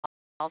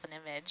an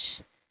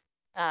image.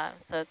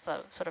 So it's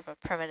a sort of a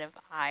primitive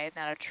eye,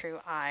 not a true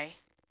eye.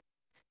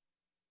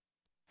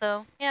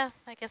 So yeah,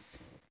 I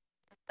guess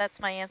that's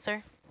my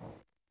answer.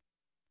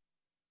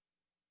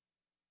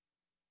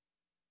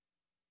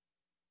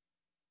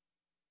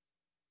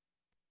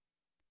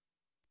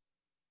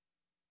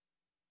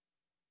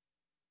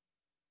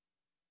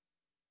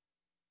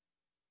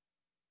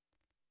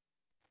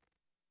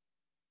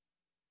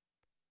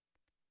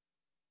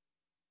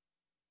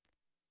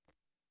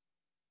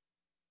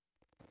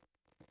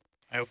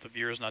 I hope the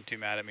viewer's not too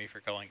mad at me for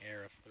calling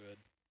air a fluid.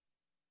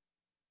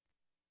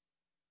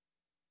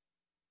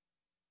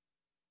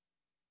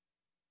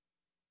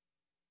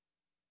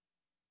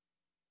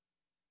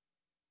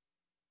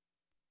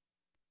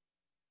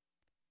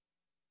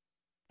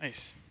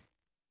 Nice.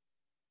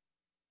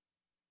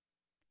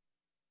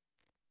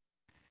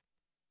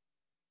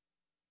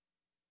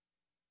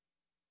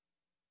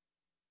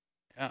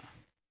 Yeah,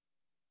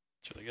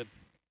 it's really good.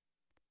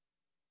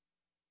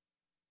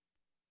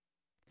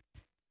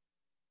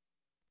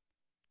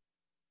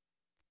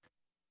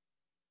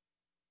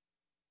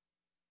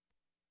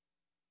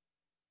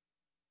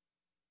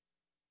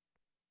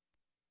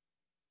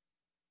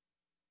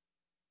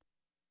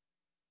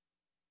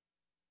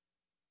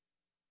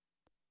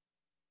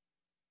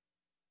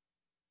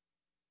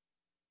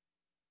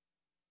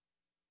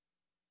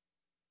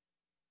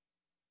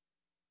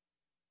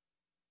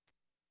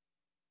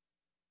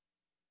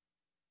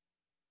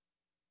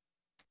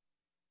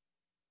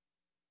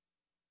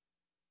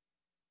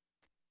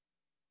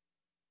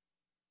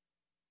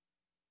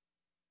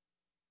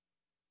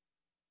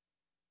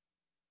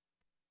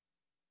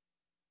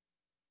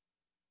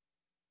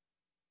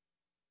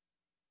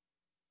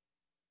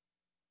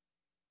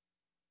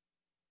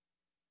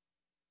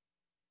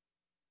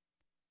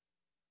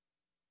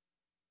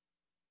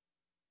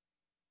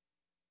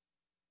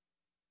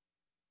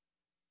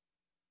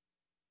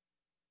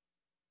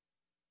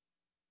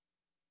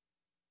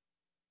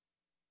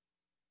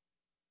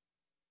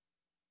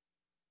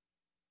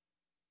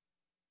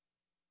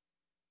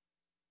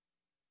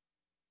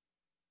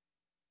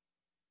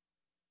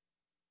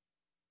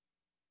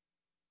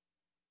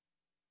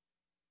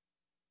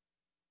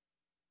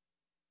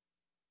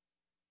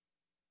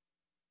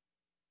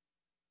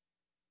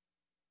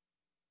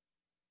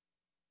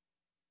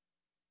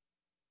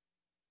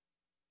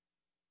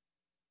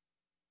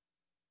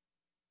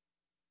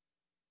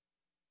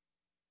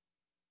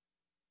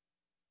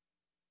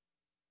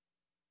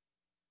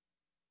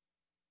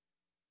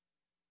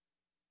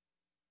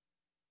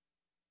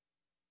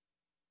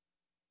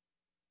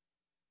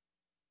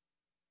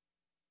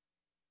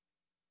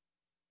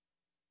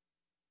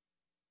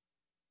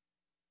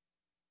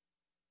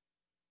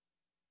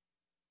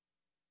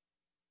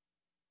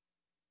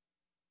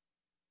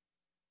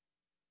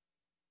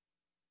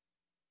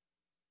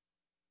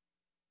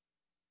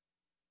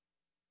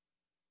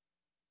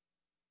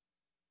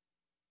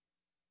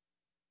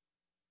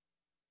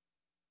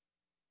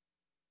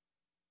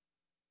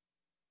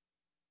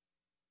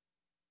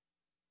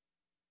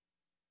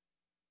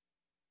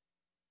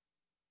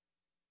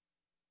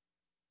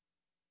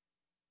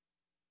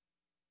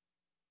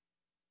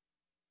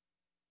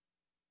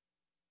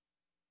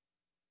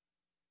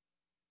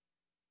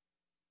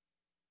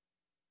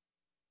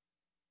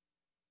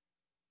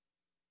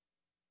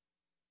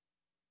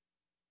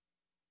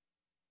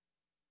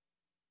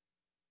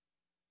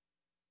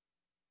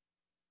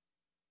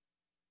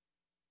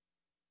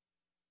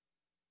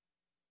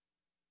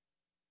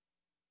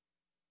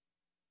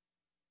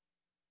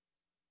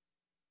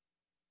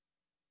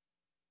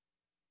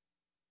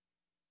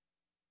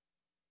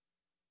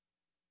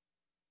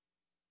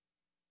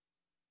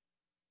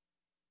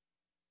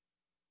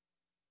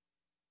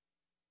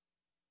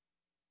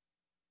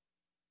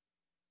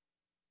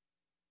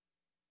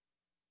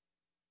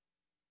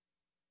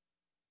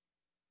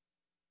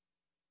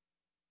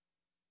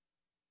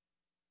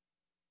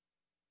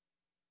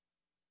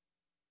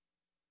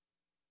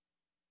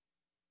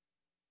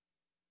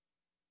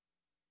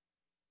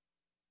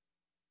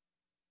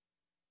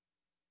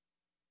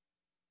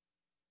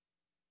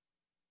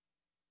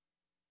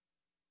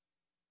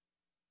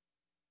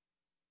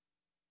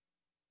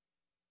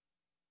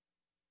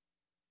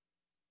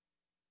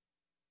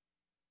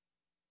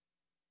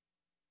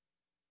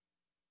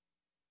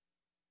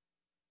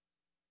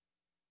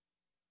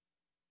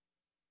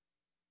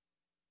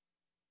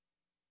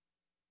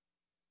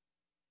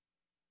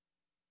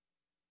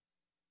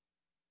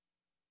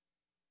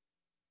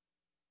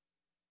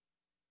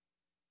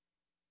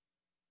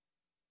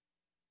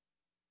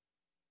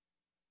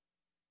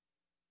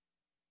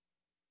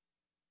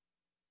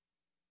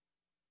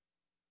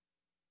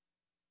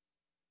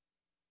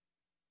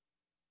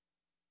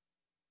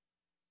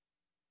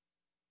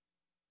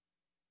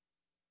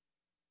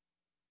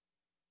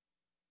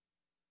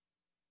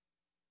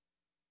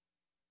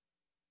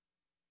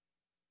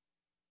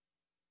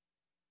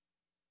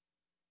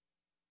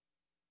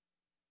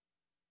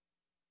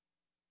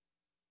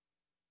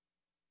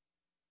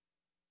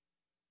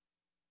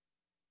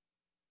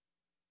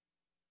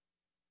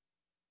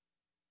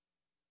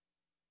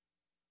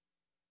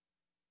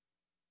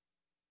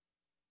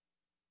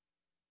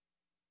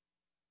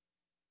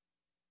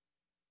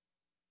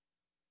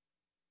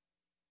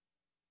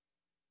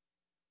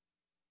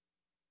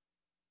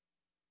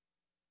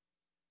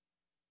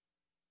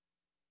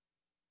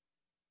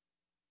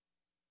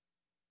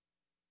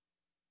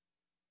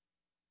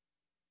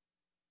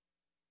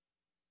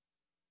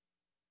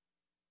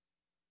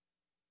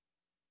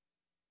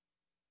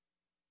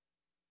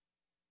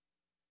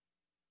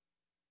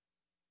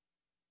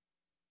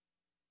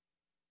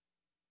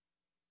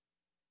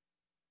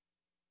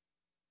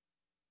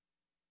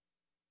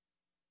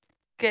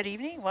 Good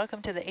evening.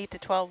 Welcome to the 8 to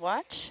 12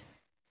 watch.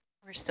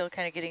 We're still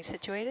kind of getting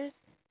situated.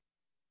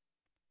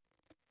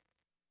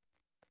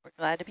 We're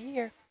glad to be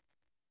here.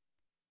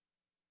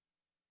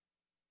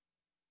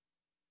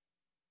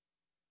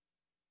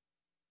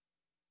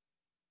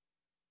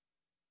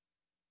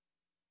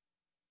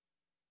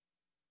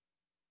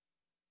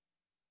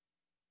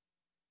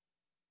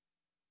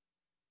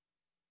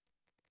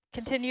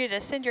 Continue to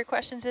send your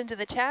questions into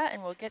the chat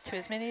and we'll get to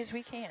as many as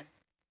we can.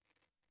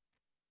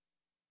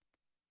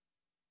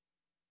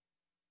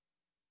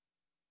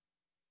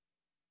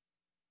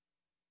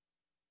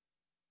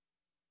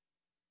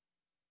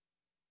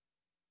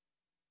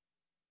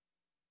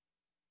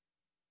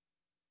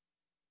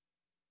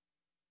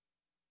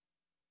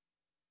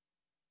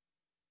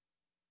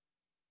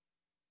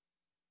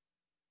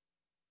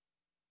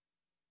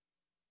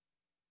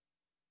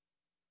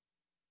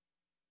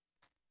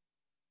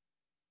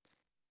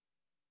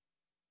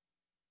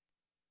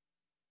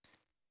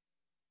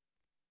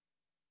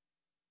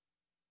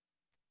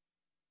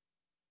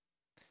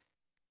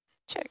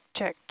 Check,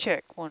 check,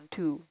 check. 1,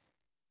 2.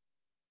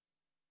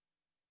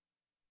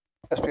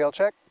 SPL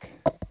check.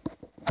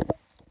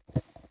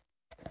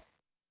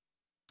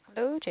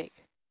 Hello,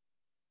 Jake.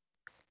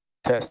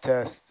 Test,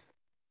 test.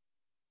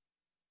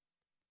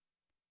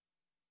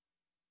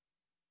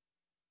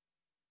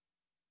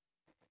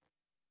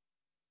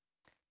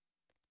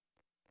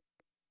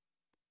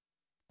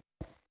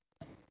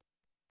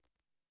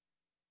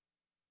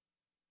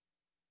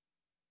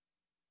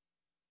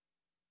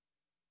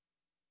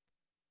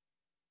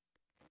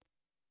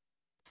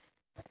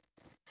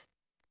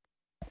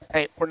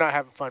 Hey, we're not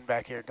having fun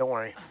back here. Don't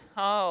worry.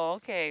 Oh,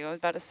 okay. I was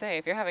about to say,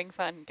 if you're having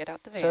fun, get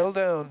out the van. Settle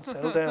down,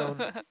 settle down.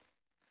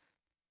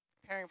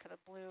 Preparing for the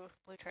blue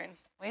train.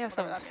 We have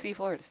some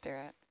seafloor to stare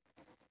at.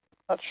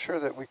 Not sure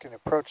that we can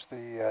approach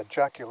the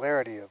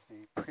jocularity of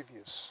the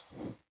previous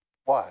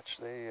watch.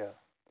 They,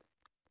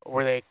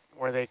 Were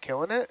they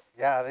killing it?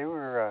 yeah, they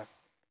were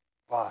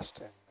lost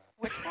in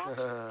Which watch?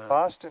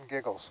 lost in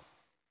giggles.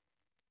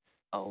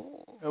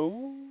 Oh.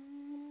 Oh.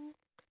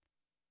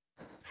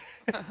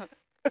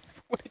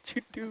 What did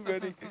you do,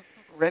 Rennie?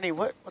 Rennie,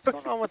 what's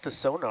going on with the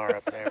sonar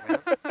up there,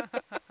 man?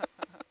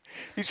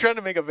 He's trying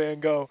to make a van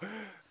go.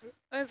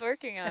 I was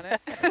working on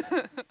it.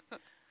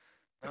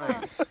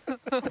 Nice.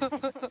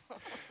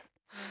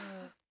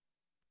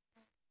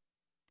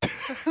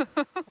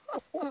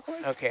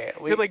 Okay,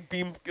 You're like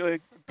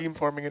beam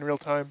forming in real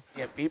time.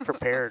 yeah, be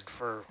prepared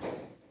for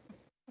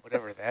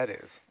whatever that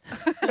is.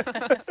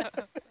 I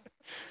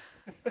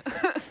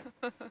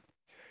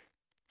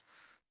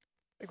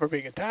think we're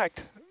being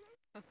attacked.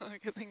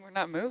 Good thing we're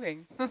not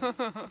moving.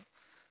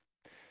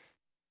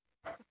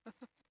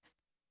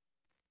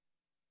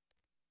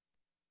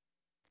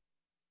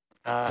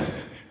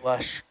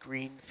 Lush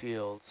green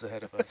fields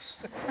ahead of us.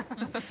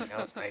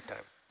 Now it's nighttime.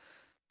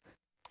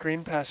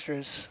 Green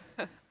pastures.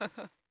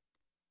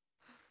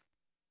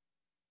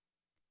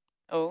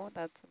 Oh,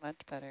 that's much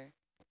better.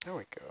 There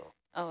we go.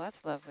 Oh,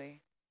 that's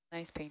lovely.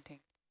 Nice painting.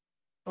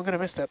 I'm gonna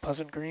miss that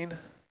pleasant green.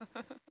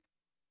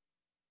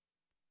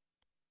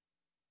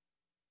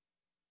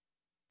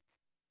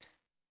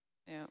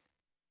 Yeah.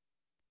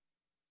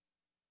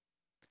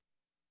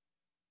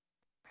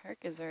 Herc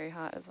is very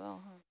hot as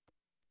well, huh?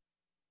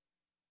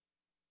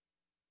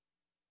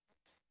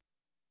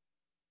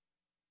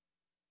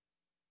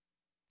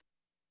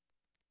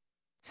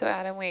 So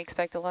Adam, we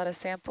expect a lot of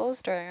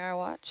samples during our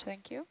watch.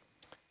 Thank you.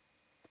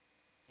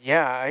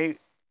 Yeah, I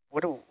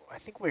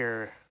think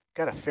we're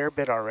got a fair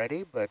bit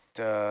already, but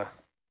That's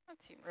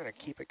we're gonna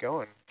keep it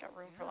going. got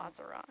room for lots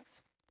of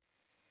rocks.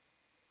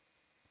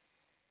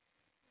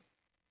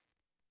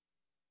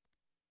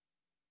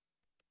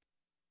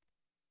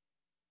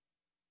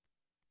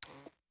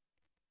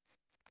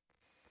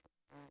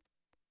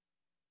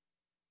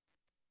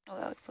 Oh,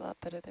 that looks a lot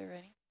better there,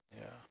 Rennie.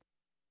 Yeah.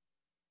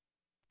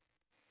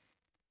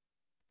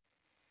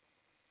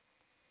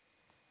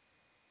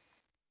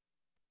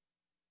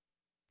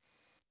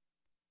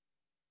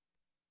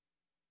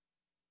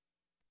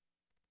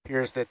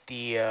 Appears that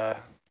the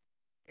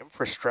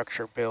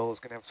infrastructure bill is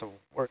going to have some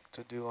work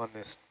to do on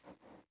this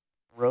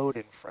road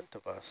in front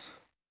of us.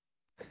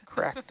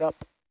 Cracked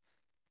up.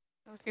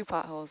 There's a few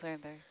potholes,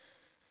 aren't there?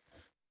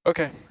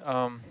 Okay,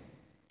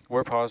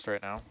 we're paused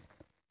right now.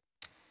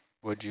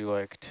 Would you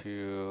like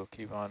to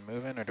keep on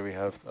moving, or do we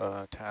have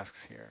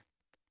tasks here?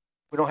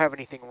 We don't have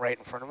anything right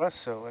in front of us,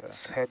 so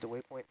let's head to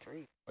waypoint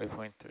 3.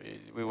 Waypoint 3.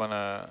 We want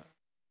to...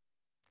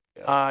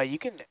 You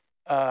can...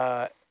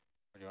 Or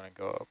do you want to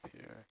go up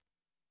here?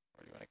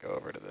 Or do you want to go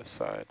over to this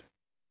side?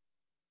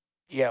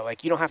 Yeah,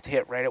 like you don't have to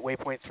hit right at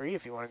waypoint 3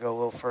 if you want to go a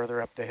little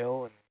further up the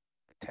hill and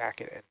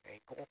attack it at an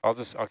angle.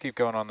 I'll keep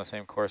going on the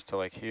same course to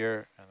like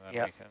here, and then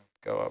Yep. we can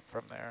go up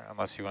from there,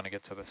 unless you want to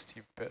get to the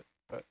steep bit.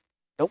 But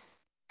nope.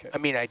 Okay. I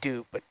mean, I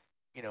do, but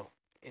you know,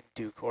 in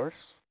due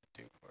course.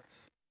 Due course.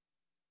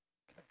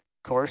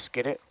 Course,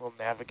 get it? Little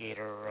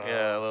navigator.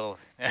 Yeah, a little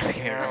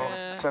navigator. You know,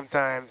 Yeah.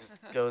 sometimes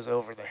it goes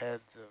over the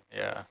heads of.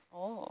 Yeah.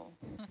 Oh.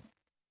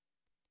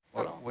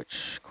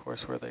 Which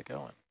course were they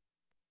going?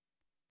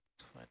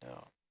 Let's find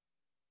out.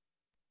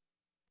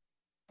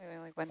 Maybe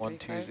like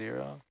 120.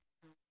 135.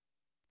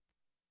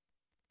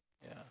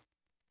 Yeah.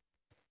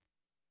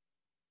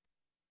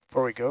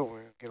 Before we go,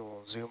 we'll get a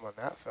little zoom on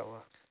that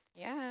fella.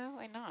 Yeah,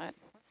 why not?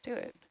 Let's do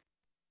it.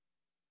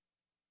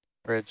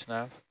 Bridge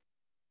nav.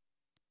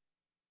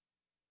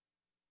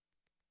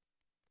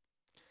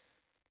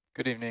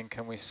 Good evening.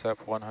 Can we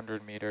SEP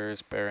 100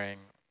 meters bearing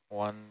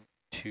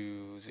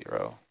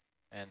 120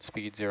 and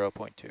speed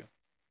 0.2?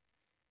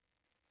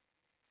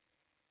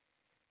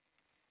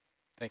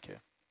 Thank you.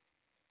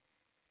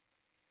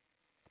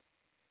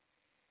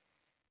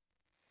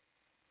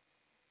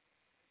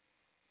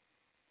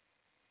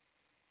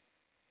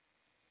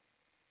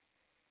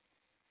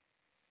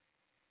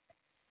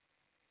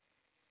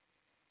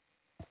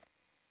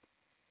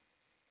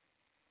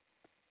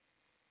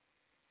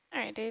 All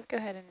right, Dave, go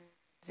ahead and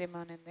zoom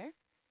on in there.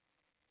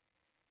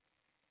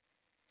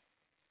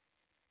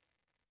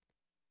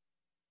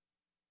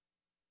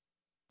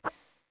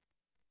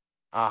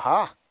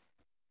 Aha!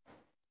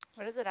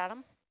 What is it,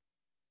 Adam?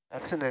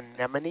 That's an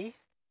anemone?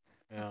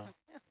 Yeah.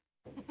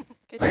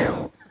 Good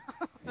job.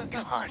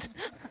 God.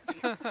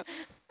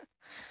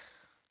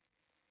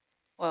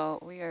 Well,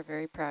 we are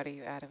very proud of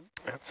you, Adam.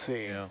 Let's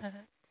see. Yeah.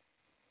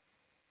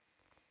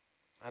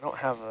 I don't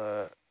have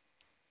a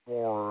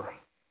more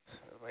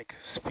like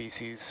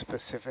species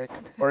specific.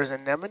 Or is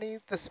anemone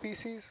the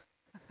species?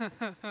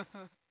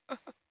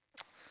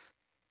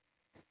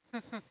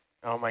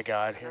 Oh my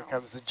God, here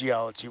comes the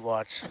geology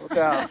watch.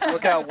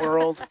 Look out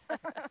world.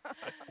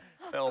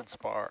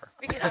 Feldspar.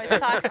 We can always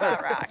talk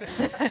about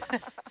rocks.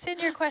 Send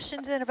your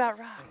questions in about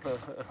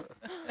rocks.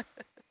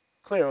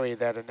 Clearly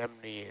that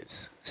anemone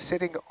is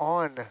sitting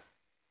on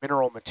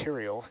mineral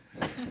material.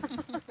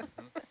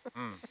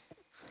 Mm.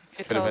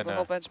 You could Could have tell us been a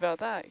whole bunch about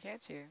that,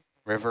 can't you?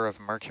 River of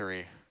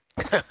Mercury.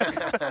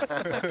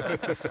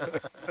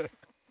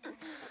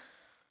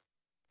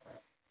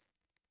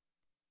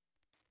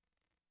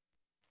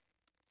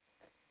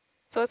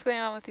 So what's going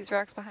on with these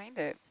rocks behind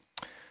it?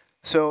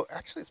 So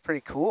actually it's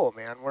pretty cool,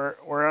 man.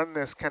 We're on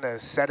this kind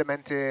of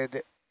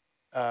sedimented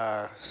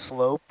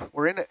slope.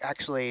 We're in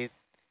actually,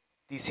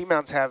 these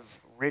seamounts have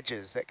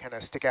ridges that kind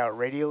of stick out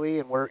radially,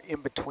 and we're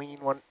in between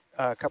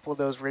a couple of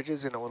those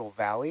ridges in a little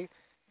valley.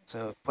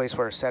 So a place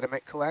where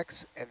sediment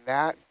collects, and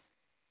that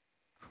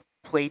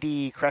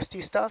platy,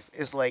 crusty stuff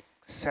is like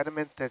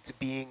sediment that's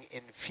being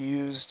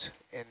infused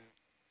and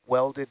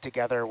welded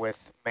together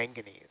with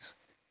manganese.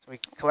 So we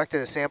collected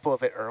a sample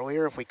of it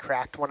earlier. If we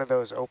cracked one of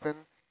those open,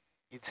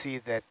 you'd see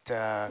that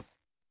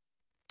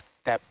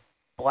that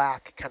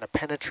black kind of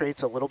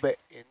penetrates a little bit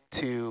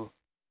into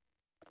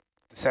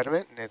the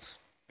sediment, and it's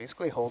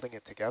basically holding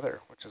it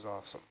together, which is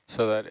awesome.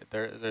 So that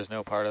there's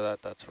no part of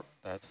that that's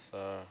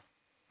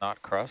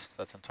not crust.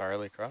 That's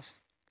entirely crust. Is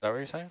that what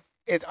you're saying?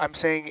 I'm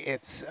saying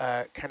it's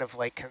kind of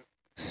like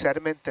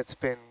sediment that's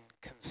been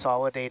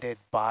consolidated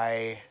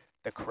by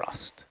the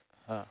crust.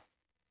 Huh.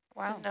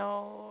 Wow. So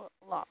no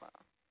lava.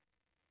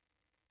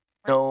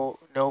 No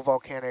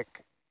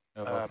volcanic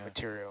No volcano.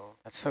 material.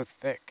 That's so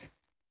thick.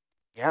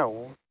 Yeah,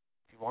 well,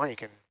 if you want, you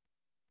can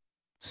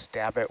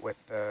stab it with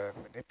the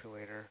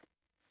manipulator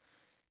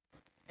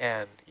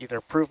and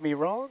either prove me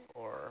wrong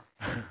or,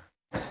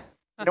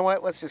 you know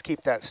what, let's just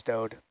keep that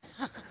stowed.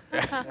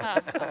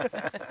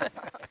 I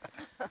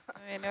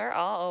mean, we're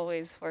all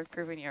always for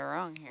proving you're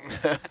wrong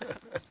here.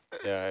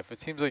 Yeah, if it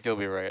seems like you'll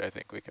be right, I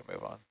think we can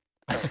move on.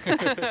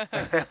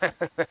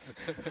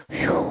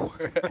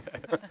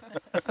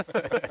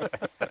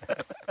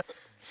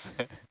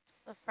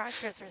 The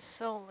fractures are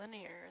so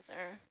linear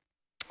there.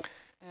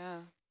 Yeah.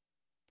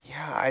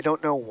 Yeah, I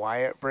don't know why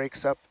it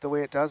breaks up the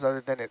way it does,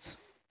 other than it's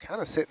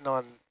kind of sitting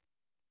on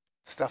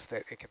stuff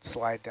that it can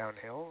slide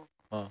downhill.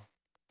 Huh.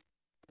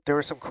 There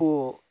were some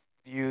cool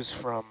views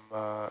from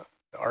the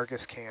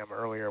Argus cam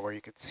earlier where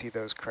you could see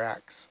those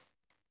cracks.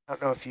 I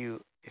don't know if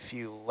you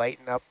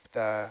lighten up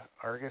the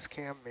Argus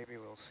cam, maybe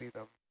we'll see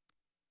them.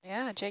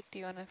 Yeah, Jake, do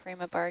you want to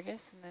frame up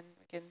Argus and then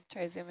we can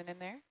try zooming in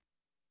there?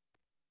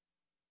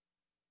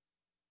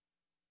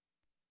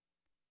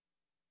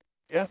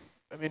 Yeah,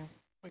 I mean,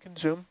 we can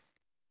zoom.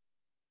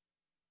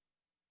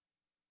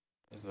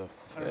 There's a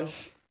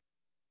fish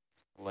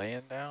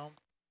laying down.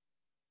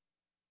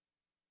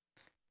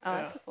 Oh,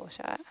 that's a cool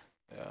shot.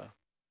 Yeah.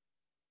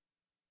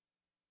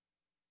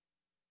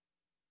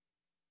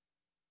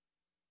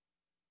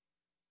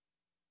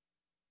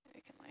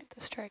 We can light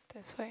the strike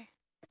this way.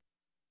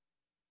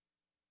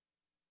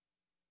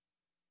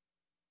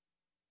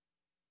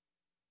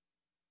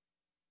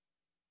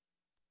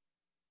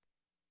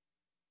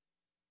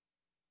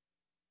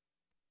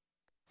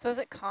 So is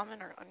it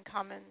common or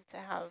uncommon to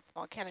have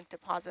volcanic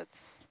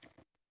deposits,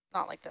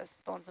 not like this,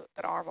 the ones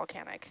that are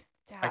volcanic,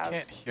 to have? I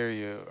can't hear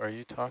you. Are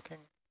you talking?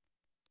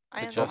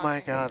 I am Oh my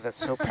talking. God, that's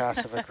so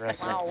passive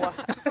aggressive. Wow.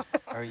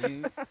 Are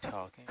you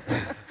talking?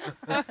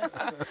 No,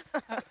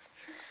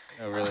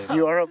 really.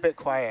 You are a bit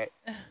quiet.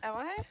 Am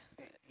I?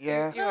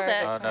 Yeah. You are a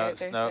bit Oh no, quiet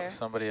there, no, sir.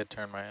 somebody had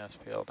turned my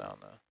SPL down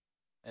though.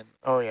 and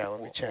Oh yeah,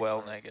 let me check.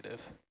 well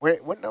negative.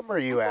 Wait, what number are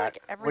you at?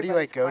 What do you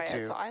like go quiet,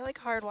 to? So I like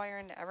hardwire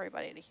into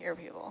everybody to hear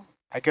people.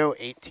 I go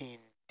 18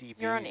 dBs.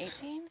 You're on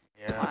 18?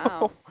 Yeah.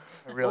 Wow.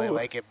 I really Oh.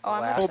 like it Oh,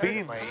 I'm at blasted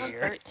in my I'm on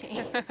ear.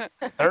 13.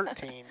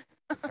 13.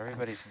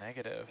 Everybody's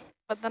negative.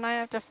 But then I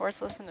have to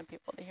force listen to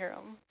people to hear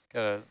them.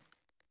 Gotta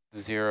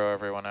zero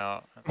everyone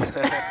out.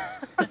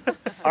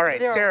 All right,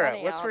 Zero Sarah,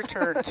 money let's out.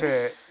 return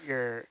to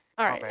your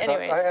All right, comment.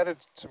 anyways. I added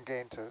some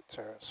gain to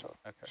Sarah, so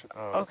Okay, should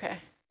Okay,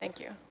 thank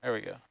you. there we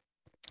go.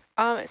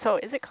 So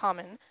is it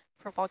common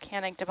for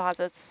volcanic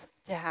deposits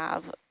to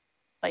have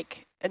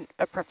like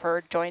a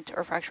preferred joint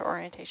or fracture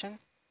orientation?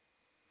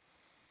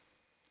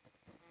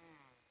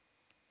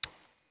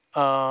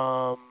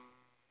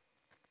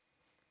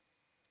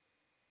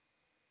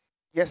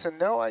 Yes and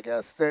no, I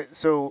guess.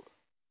 So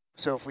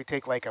if we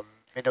take like a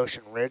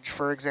mid-ocean ridge,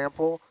 for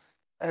example,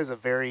 that has a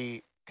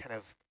very kind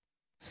of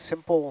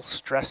simple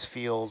stress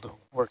field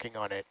working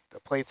on it. The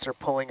plates are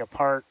pulling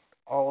apart.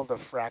 All of the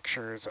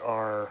fractures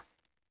are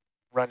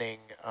running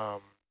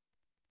kind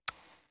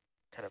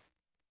of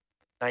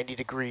 90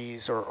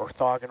 degrees or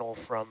orthogonal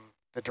from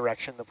the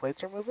direction the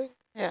plates are moving.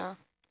 Yeah.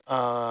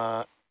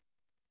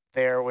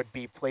 There would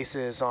be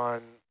places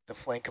on the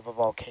flank of a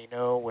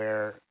volcano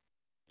where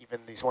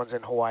even these ones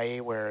in Hawaii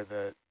where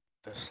the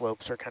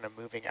slopes are kind of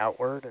moving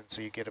outward, and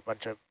so you get a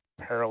bunch of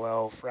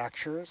parallel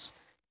fractures.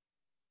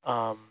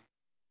 And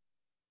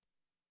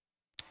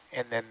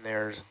then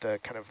there's the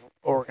kind of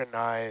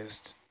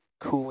organized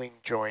cooling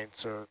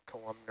joints or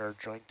columnar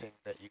jointing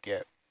that you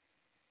get.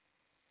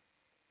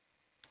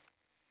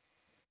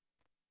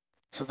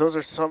 So those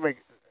are some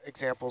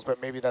examples, but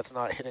maybe that's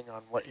not hitting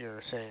on what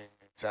you're saying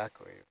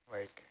exactly.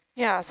 Like,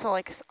 Yeah, so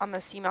like on the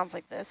seamounts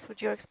like this,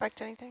 would you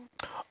expect anything?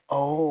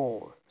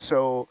 oh,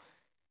 so,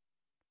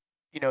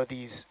 you know,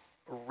 these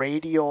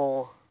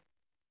radial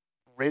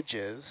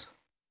ridges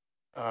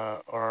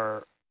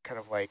are kind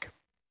of like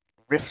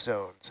rift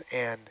zones,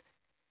 and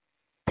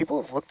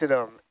people have looked at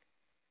them,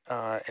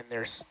 and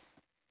there's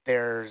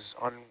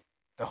on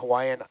the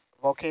Hawaiian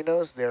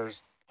volcanoes,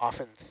 there's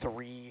often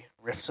 3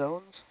 rift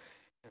zones,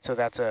 and so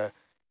that's a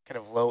kind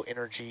of low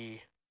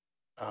energy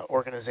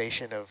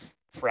organization of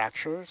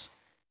fractures.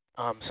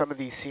 Some of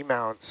these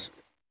seamounts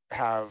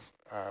have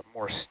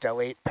more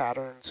stellate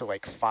patterns, so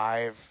like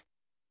 5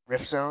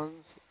 rift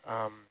zones.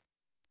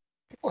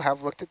 People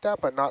have looked at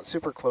that, but not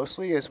super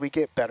closely. As we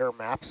get better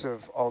maps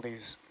of all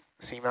these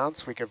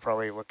seamounts, we could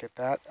probably look at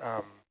that.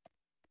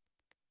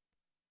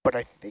 But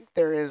I think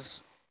there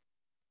is,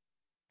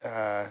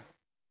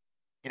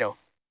 you know,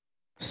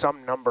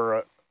 some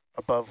number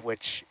above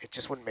which it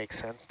just wouldn't make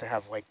sense to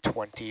have like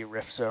 20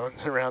 rift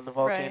zones around the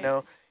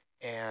volcano,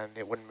 and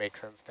it wouldn't make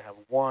sense to have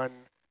 1.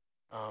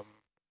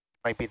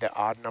 Might be that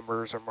odd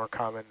numbers are more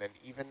common than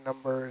even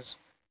numbers.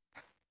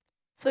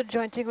 So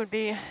jointing would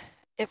be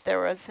if there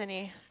was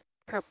any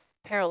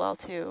parallel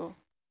to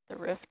the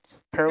rift.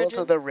 Parallel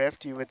to the ridges?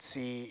 rift, you would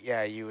see,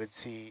 yeah, you would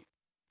see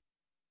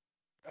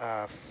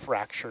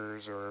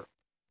fractures or,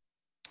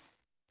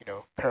 you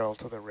know, parallel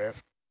to the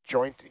rift.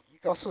 Joint, you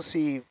can also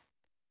see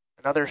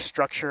another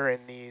structure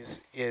in these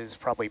is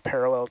probably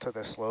parallel to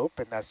the slope,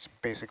 and that's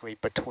basically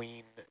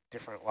between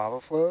different lava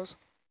flows.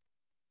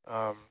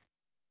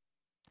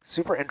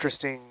 Super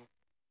interesting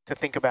to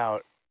think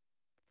about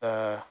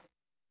the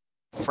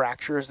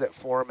fractures that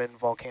form in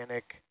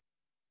volcanic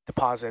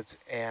deposits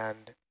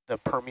and the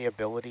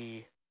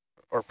permeability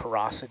or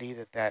porosity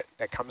that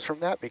comes from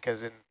that,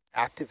 because in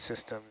active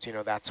systems, you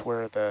know, that's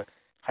where the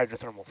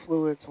hydrothermal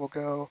fluids will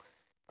go.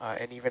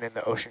 And even in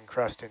the ocean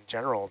crust in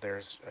general,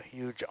 there's a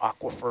huge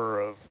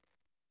aquifer of,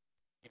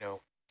 you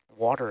know,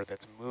 water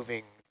that's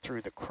moving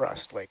through the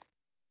crust, like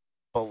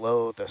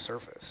below the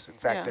surface. In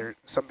fact,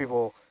 some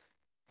people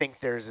think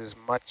there's as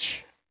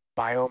much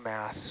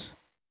biomass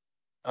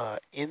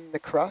in the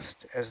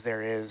crust as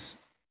there is,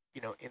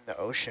 you know, in the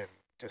ocean,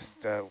 just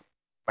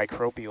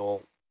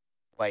microbial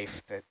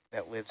life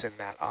that lives in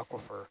that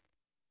aquifer.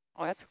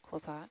 Oh, that's a cool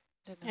thought.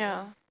 Didn't know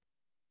Yeah. that.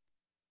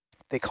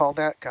 They call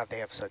that, God, they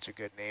have such a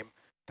good name,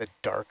 the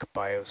dark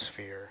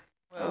biosphere.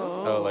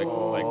 Oh, like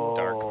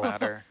dark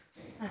matter.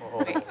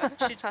 Wait,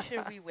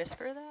 should we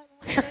whisper that?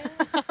 when we say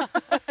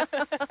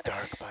it?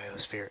 Dark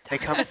biosphere. They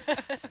come.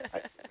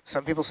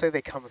 Some people say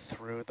they come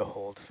through the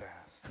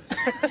holdfasts.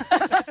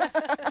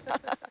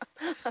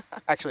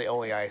 Actually,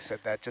 only I said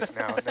that just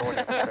now. No one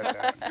ever said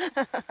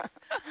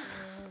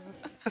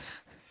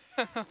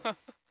that.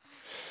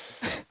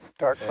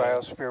 Dark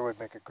biosphere would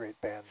make a great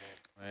band name.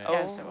 Right. Oh,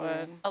 Yes, it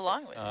would.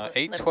 Along with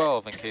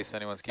 812 in case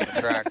anyone's keeping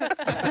track. With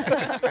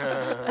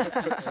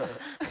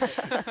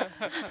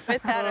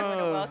that, I'm going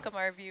to welcome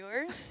our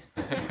viewers.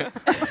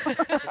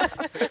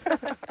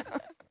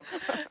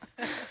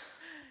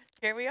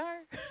 Here we are.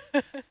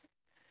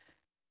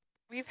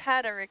 We've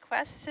had a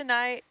request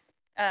tonight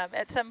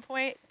at some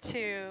point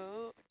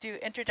to do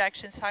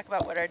introductions, talk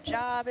about what our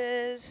job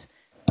is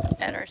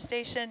at our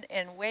station,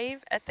 and wave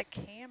at the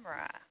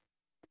camera.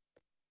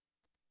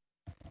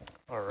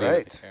 All Leave it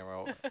right. to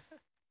camera.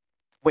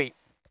 Wait,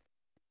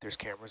 there's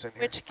cameras in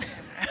here? Which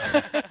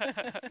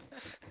camera?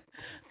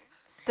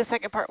 The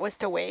second part was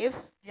to wave?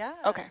 Yeah.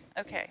 Okay.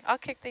 Okay, I'll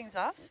kick things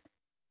off.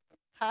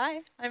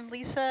 Hi, I'm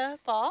Lisa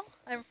Ball.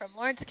 I'm from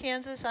Lawrence,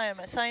 Kansas. I am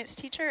a science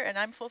teacher, and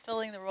I'm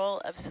fulfilling the role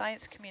of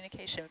Science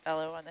Communication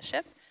Fellow on the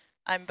ship.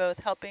 I'm both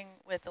helping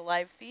with the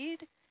live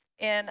feed,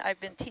 and I've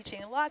been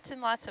teaching lots and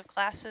lots of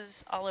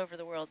classes all over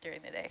the world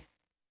during the day.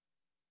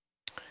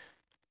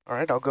 All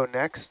right, I'll go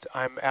next.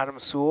 I'm Adam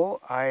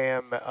Sewell. I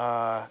am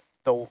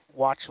the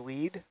watch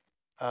lead,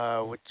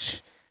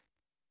 which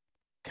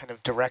kind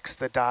of directs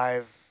the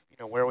dive, you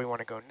know, where we want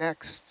to go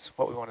next,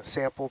 what we want to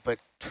sample, but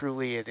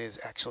truly it is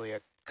actually a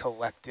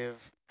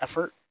collective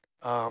effort.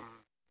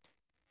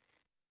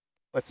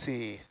 Let's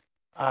see.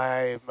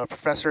 I'm a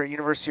professor at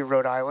University of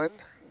Rhode Island.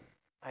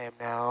 I am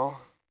now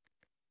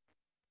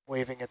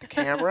waving at the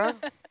camera.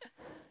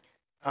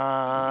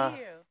 I see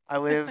you. I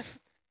live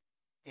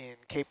in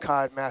Cape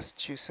Cod,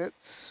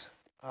 Massachusetts.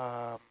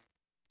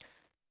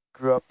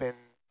 Grew up in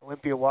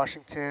Olympia,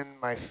 Washington.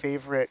 My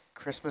favorite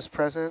Christmas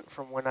present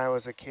from when I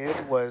was a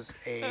kid was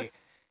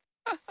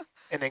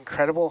an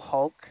Incredible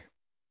Hulk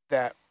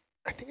that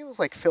I think it was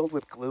like filled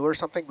with glue or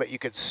something, but you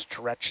could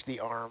stretch the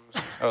arms.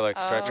 Oh, like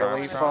stretch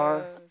really arms.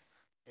 far.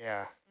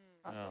 Yeah.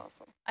 That's Oh.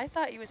 awesome. I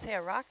thought you would say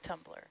a rock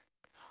tumbler.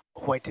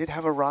 Oh, I did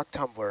have a rock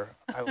tumbler.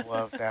 I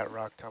love that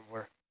rock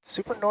tumbler.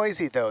 Super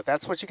noisy though.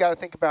 That's what you got to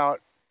think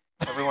about,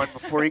 everyone.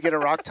 Before you get a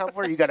rock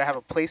tumbler, you got to have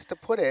a place to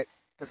put it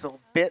that's a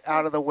bit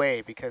out of the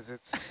way, because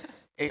it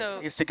So-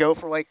 needs to go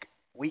for like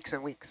weeks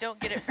and weeks. Don't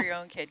get it for your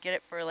own kid. Get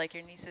it for like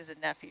your nieces and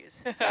nephews.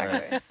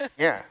 Exactly.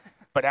 Yeah,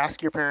 but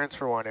ask your parents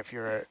for one if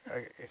you're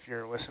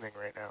listening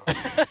right now.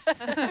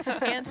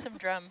 And some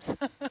drums.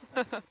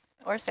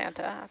 Or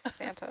Santa. Ask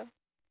Santa.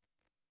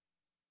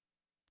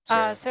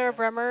 Sarah. Sarah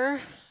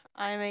Bremer.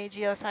 I'm a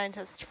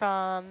geoscientist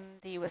from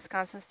the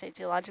Wisconsin State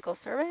Geological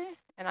Survey,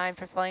 and I'm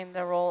fulfilling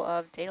the role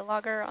of data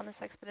logger on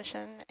this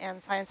expedition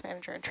and science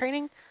manager in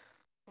training.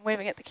 I'm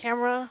waving at the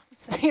camera, I'm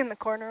sitting in the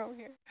corner over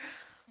here.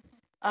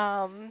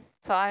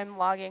 So I'm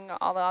logging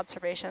all the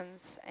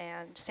observations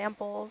and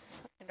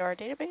samples into our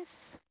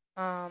database,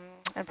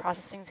 and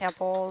processing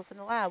samples in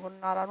the lab when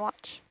not on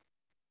watch.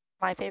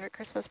 My favorite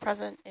Christmas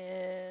present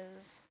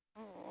is,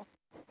 oh,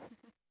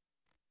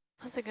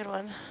 that's a good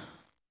one.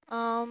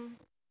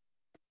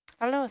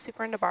 I don't know, I was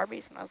super into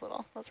Barbies when I was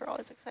little. Those were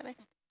always exciting.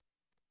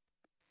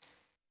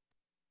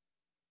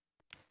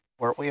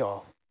 Weren't we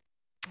all?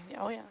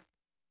 Oh yeah.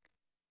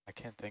 I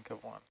can't think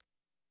of one.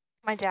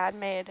 My dad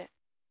made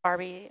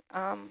Barbie,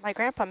 my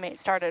grandpa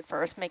started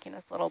first making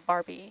us little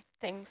Barbie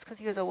things because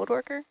he was a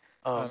woodworker.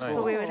 Oh, nice.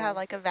 So we would have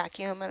like a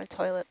vacuum and a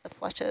toilet that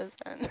flushes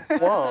and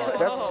Whoa,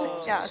 that's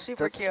Oh. yeah,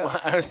 super that's, cute.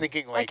 I was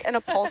thinking Like like an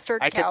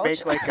upholstered I couch.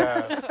 could make like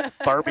a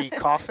Barbie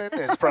coffin.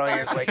 Is probably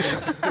is like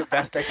the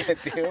best I could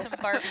do. Some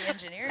Barbie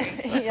engineering.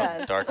 That's Yes.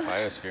 some dark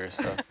biosphere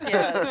stuff.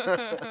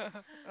 Yes.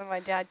 And my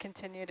dad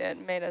continued it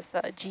and made us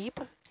a Jeep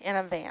and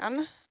a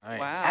van. Nice.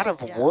 Wow. Out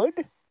of Yeah. wood?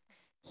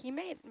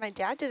 My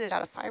dad did it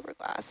out of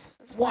fiberglass.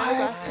 It was a What?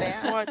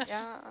 fiberglass van. What?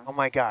 Yeah. Oh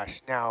my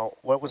gosh! Now,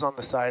 what was on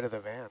the side of the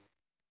van?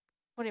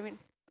 What do you mean?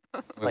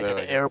 Was Like there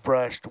an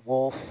airbrushed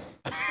wolf?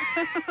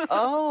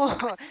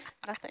 Oh,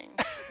 nothing.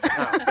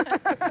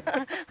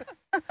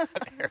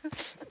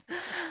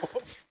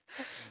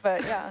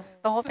 But yeah,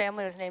 the whole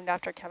family was named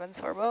after Kevin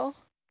Sorbo,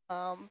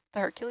 the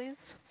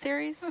Hercules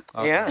series.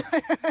 Okay. Yeah.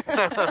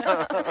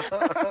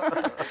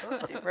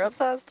 Super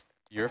obsessed.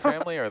 Your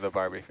family or the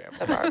Barbie family?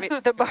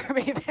 The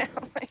Barbie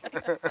family.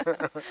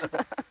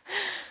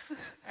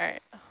 All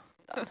right,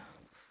 I'm done.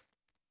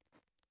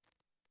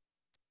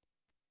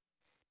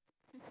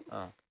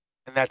 Oh,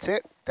 And that's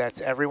it.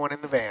 That's everyone in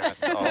the van.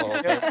 that's all.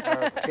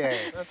 Okay.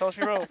 That's all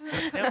she wrote.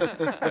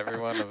 Yep.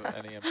 Everyone of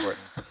any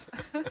importance.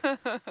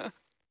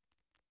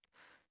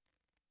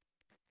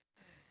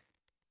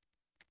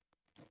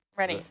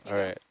 Ready. All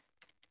right.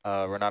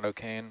 Renato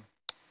Kane.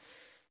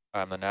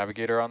 I'm the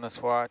navigator on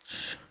this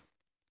watch.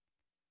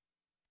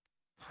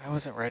 I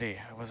wasn't ready.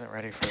 I wasn't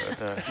ready for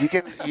the.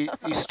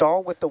 You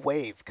stall with the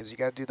wave because you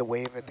got to do the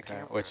wave at the Okay,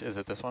 camera. which is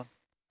it? This one?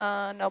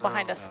 No,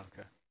 behind Oh, us. Oh,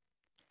 okay.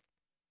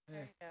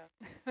 There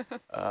you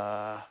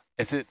go.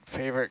 Is it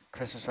favorite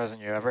Christmas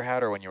present you ever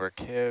had, or when you were a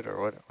kid, or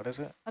what is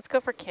it? Let's go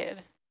for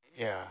kid.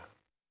 Yeah.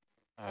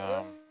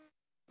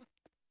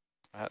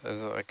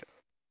 There's like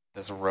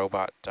this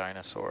robot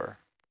dinosaur.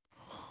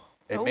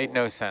 It made Oh.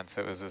 no sense.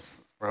 It was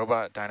this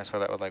robot dinosaur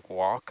that would like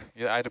walk.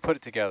 Yeah, I had to put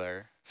it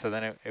together. So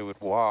then it would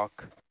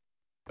walk,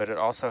 but it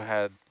also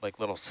had like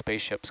little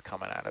spaceships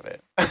coming out of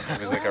it. It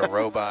was like a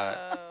robot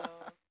Oh.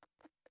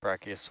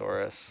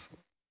 brachiosaurus.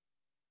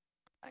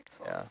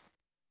 Excellent. Yeah.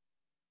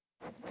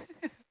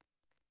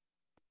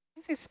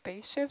 You see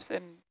spaceships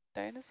and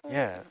dinosaurs?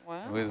 Yeah.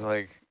 Wow. It was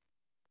like,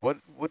 what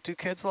do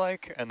kids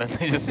like? And then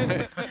they just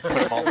put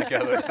them all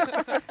together.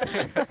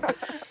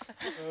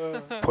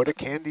 Put a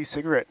candy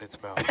cigarette in its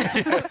mouth.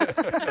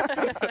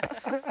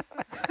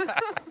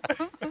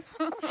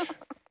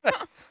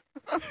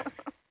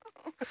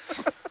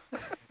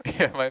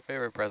 Yeah, my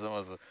favorite present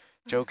was a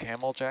Joe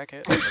Camel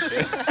jacket. All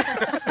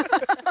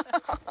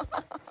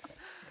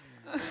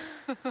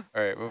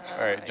right, all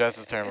right,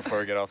 Jess's turn before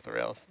we get off the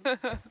rails.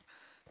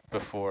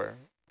 before.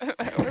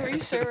 Were we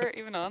sure we're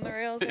even on the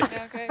rails right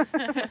now,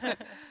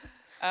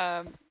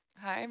 guys?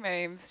 Hi, my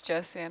name's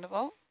Jess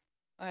Sandoval.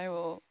 I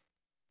will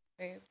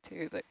wave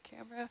to the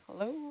camera.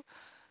 Hello.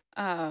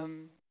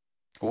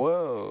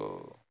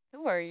 Whoa.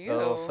 Who are Is that a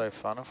little you?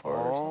 siphonophore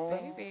or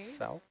something? Baby.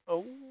 South?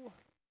 Oh.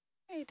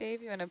 Hey,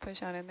 Dave, you want to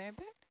push on in there a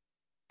bit?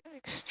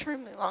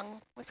 Extremely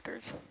long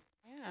whiskers.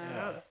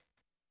 Yeah.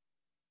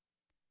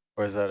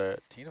 Or is that a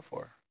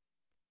ctenophore?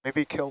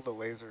 Maybe kill the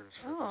lasers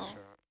for this Oh. shot.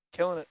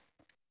 Killing it.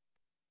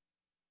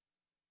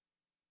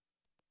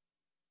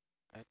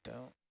 I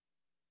don't.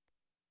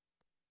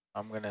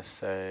 I'm going to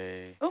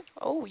say,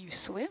 Oh, you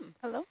swim.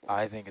 Hello.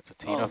 I think it's a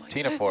Oh my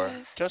ctenophore.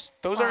 goodness. Just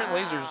those aren't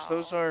lasers.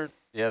 Those are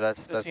Yeah,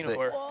 that's the the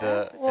ctenophore.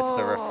 it's the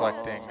Whoa.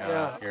 reflecting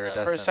Yeah.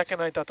 iridescence. For a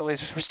second, I thought the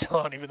lasers were still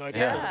on, even though I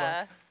didn't.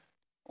 Yeah.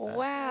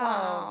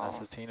 Wow.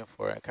 That's a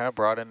ctenophore. It kind of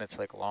brought in its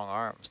like long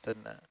arms,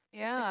 didn't it?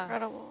 Yeah.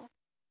 Incredible.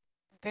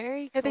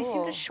 Very cool. Yeah, they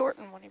seem to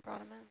shorten when he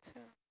brought him in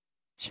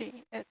too.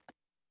 It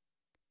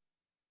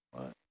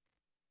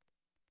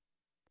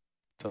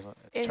Doesn't.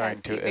 It's It trying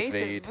has to evasive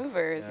evade.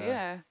 movers, Yeah.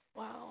 yeah.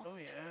 wow. Oh,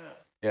 yeah.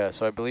 Yeah,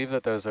 so I believe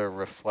that those are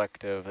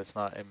reflective. It's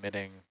not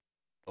emitting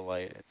the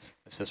light.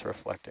 It's just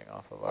reflecting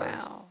off of ours.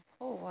 Wow.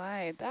 Full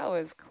wide. That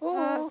was cool.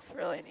 That's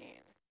really neat.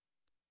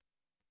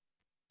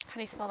 How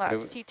do you spell that?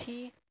 But it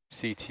CT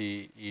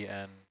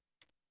CTENOPHORE.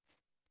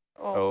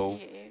 O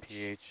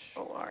P H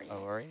O R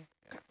E.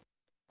 Yeah,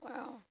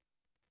 Wow.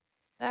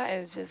 That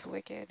is just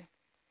wicked.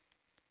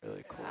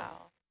 really cool.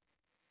 Wow.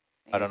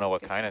 I don't know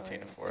what Good kind of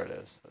colors. ctenophore it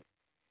is. But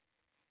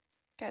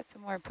Got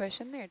some more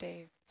push in there,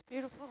 Dave. It's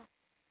beautiful.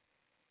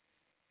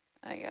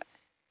 I got.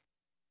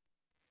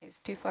 He's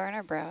too far in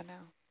our brow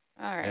now.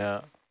 All right.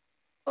 yeah,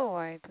 Full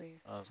wide, please.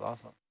 that was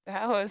awesome.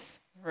 That was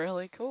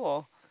really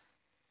cool.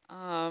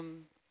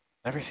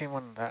 Never seen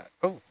one that.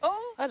 Oh,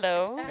 Oh,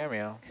 Hello.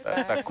 cameo. It's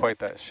That back. quite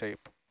that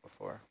shape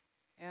before.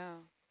 Yeah.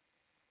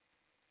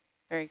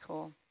 Very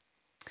cool.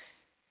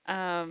 Who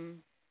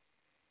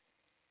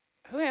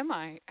am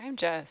I? I'm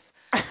Jess.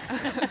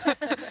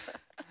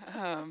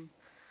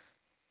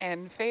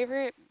 And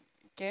favorite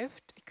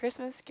gift,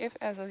 Christmas gift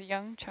as a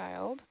young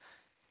child,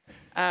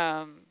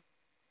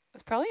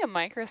 was probably a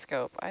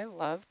microscope. I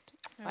loved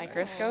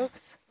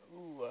microscopes.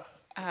 Ooh.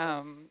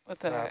 With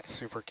the That's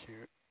super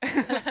cute.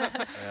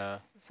 Yeah.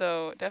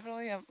 So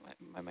definitely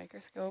my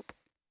microscope.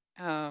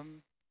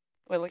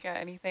 Would look at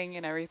anything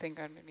and everything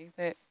underneath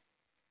it.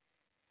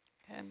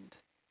 And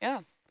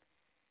yeah,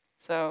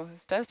 so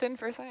it's destined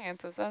for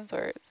science of some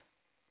sorts.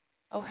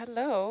 Oh,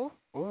 hello.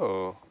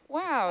 Whoa.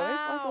 Wow, there's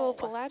lots of little Wow.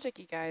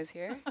 pelagic-y guys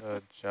here.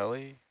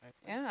 Jelly. I think.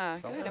 Yeah,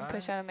 Something good. And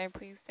push like on there,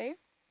 please, Dave.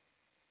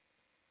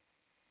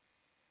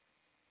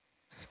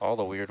 Just all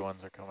the weird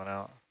ones are coming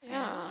out.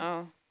 Yeah.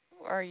 Oh,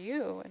 who are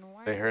you and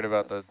why? They are heard you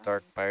about so the fun?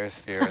 dark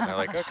biosphere, and they're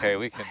like, okay,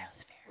 we can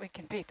We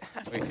can beat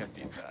that. we can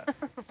beat that.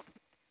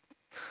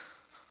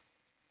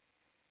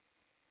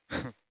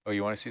 Oh,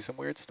 you want to see some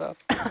weird stuff?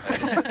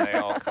 They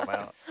all come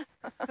out.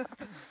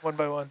 One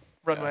by one.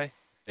 Runway.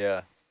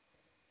 Yeah,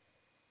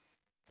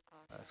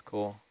 Awesome. that's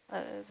cool.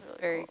 That is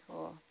really Very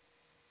cool. cool.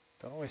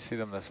 Don't always see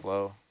them this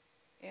low.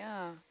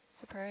 Yeah,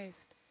 surprised.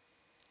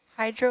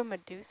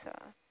 Hydromedusa.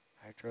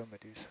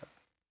 Hydromedusa.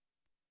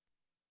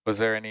 Was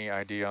there any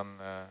ID on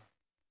the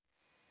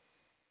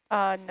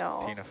No.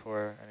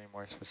 ctenophore? Any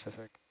more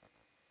specific?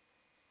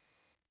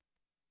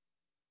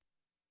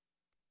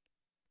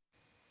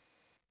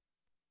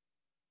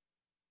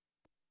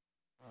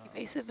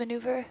 Evasive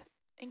maneuver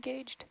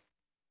engaged.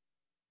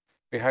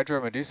 Wait,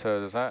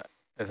 Hydromedusa,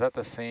 is that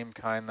the same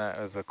kind that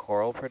is a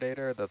coral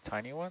predator, the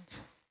tiny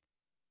ones?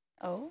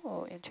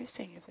 Oh,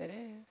 interesting if it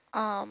is.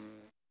 I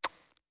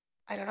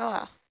don't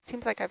know.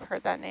 Seems like I've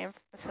heard that name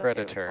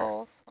associated Predator. with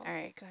bulls. So. All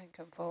right, go ahead and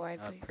come full wide,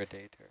 Not please.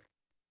 predator.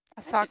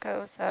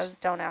 Asako says,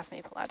 don't ask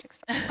me pelagic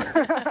stuff.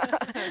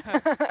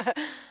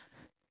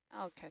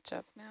 I'll catch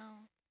up now.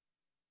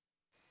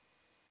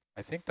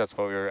 I think that's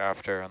what we were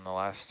after on the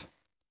last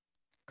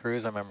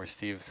cruise. I remember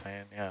Steve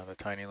saying, yeah, the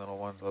tiny little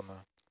ones on the...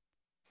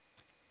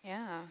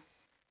 Yeah.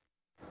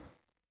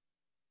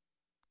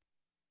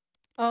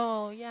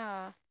 Oh,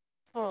 yeah.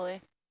 Totally.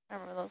 I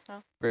remember those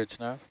now. bridge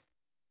nav.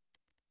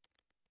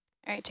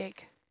 All right,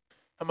 Jake.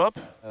 I'm up.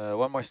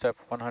 One more step,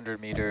 100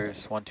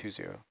 meters,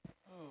 120. Ooh.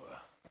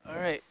 All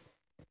right.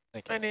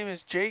 Thank you. My name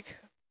is Jake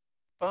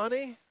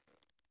Bonnie.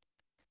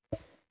 I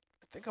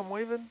think I'm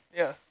waving.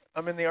 Yeah,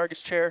 I'm in the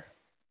Argus chair.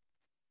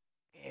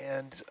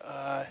 And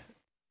a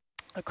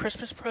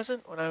Christmas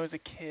present when I was a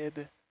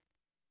kid.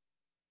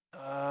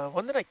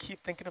 One that I keep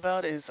thinking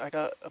about is I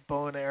got a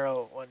bow and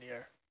arrow one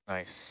year.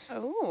 Nice.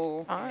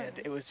 Oh. And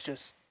it was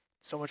just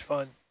so much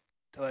fun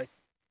to like,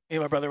 me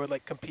and my brother would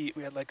like compete.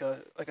 We had like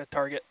a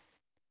target.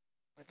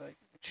 We'd like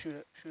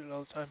shoot it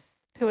all the time.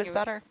 Who was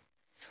better?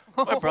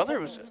 My brother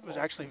was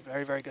actually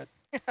very, very good.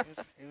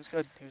 He was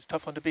good. He was a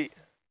tough one to beat.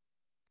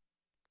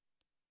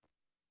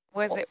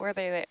 Were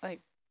they like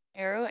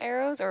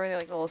arrows or were they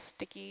like little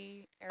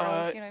sticky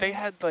arrows? You know what I They mean?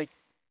 had like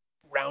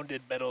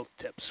rounded metal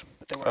tips,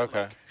 but they weren't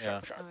Okay, like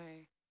yeah. sharp.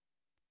 Okay.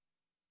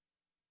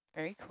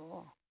 Very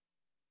cool.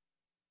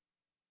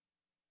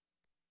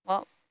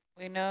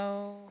 we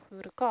know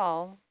who to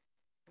call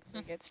if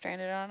we get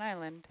stranded on an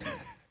island.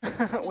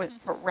 With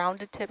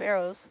rounded tip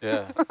arrows.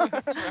 Yeah.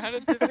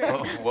 Rounded tip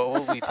arrows. What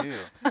will we do?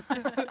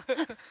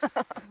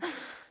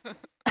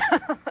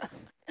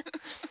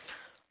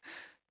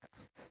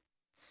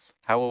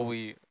 How will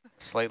we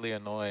slightly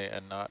annoy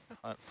and not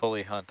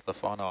fully hunt the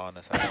fauna on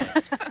this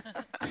island?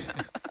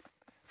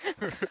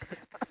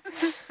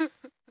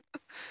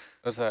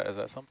 Is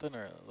that something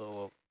or a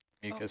little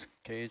mucus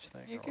cage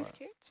thing? Mucus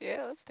cage?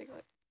 Yeah, let's take a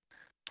look.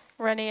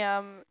 Rennie,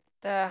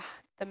 the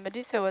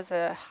Medusa was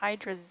a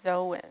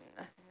hydrozoan.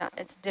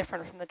 It's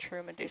different from the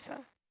true Medusa.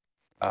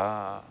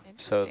 Ah,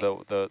 so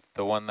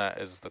the one that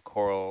is the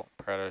coral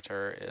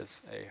predator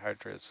is a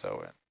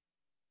hydrozoan.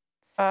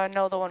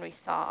 No, the one we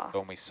saw. The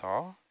one we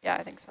saw? Yeah,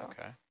 I think so.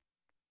 Okay.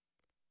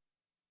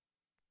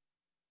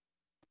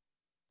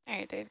 All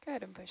right, Dave, go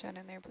ahead and push on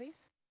in there, please.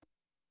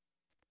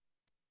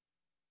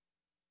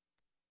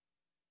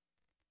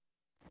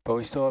 But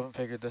we still haven't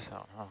figured this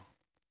out, huh?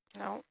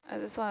 No.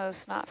 Is this one of those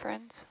snot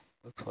friends?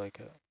 Looks like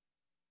it.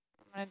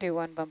 I'm going to do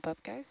one bump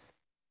up, guys.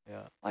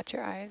 Yeah. Watch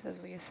your eyes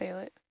as we assail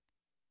it.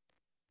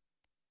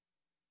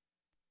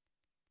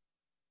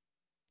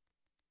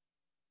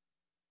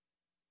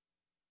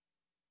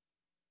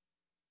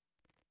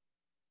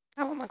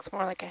 That one looks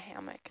more like a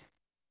hammock.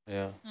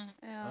 Yeah.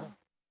 Yeah. Oh.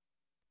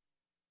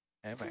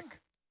 Hammock.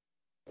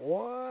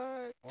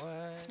 What?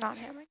 It's not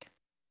hammock.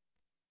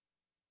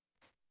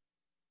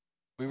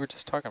 We were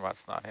just talking about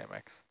snot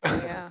hammocks.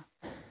 Yeah.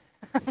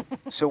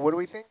 So what do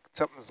we think?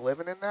 Something's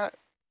living in that?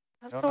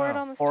 That's Don't the word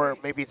know. on the street. Or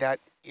maybe that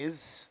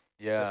is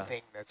Yeah. the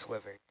thing that's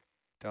living.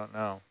 Don't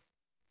know.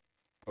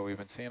 But we've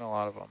been seeing a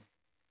lot of them.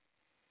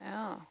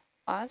 Yeah.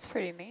 Oh, that's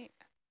pretty neat.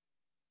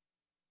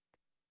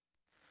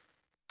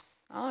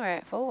 All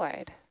right, full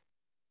wide.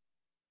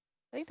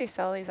 I think they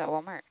sell these at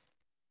Walmart.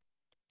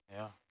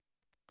 Yeah.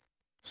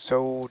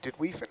 So did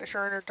we finish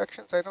our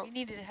introductions? I We don't.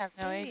 needed to have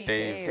No, Dave.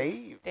 Dave.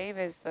 Dave. Dave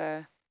is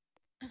the...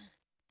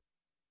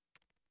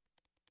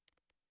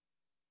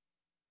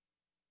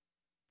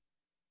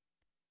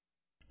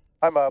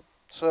 I'm up.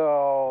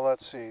 So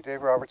let's see,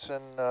 Dave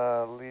Robertson,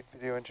 lead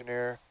video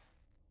engineer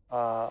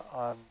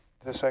on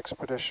this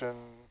expedition,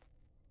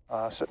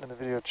 sitting in the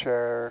video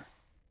chair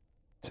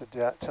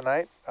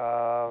tonight.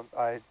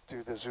 I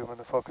do the zoom and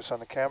the focus on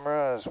the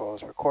camera as well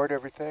as record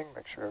everything,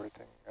 make sure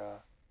everything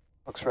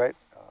looks right.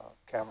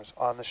 Cameras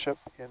on the ship,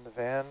 in the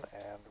van,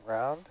 and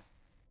around.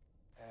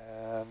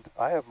 And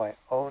I have my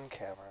own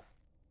camera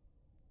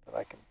that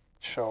I can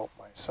show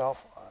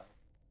myself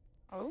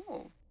on.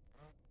 Oh,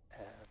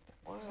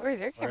 And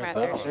where's your camera Where's at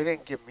there? that one? They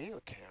didn't give me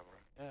a camera.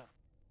 Yeah.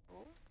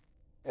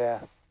 yeah.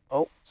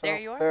 Oh. So There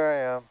you are. There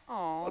I am,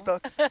 Oh,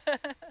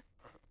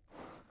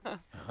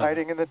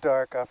 hiding in the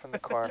dark off in the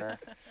corner.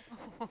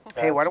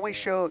 Hey, why That's don't we me.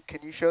 show,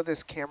 can you show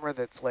this camera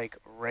that's like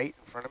right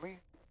in front of me?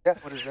 Yeah.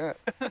 What is that?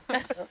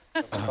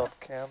 That's called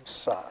Cam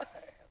Psi.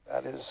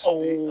 That is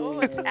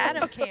Oh, it's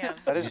Adam Cam.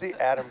 that is the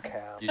Atom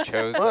Cam. You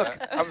chose Look,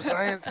 that. I'm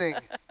sciencing.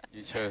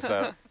 You chose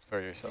that for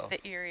yourself.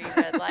 The eerie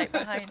red light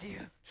behind you.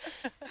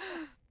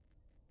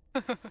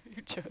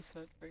 you chose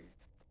that for you.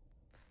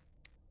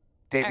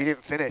 Dave, you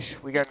didn't finish.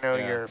 We got to know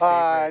Yeah. your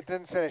I favorite.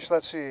 didn't finish.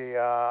 Let's see.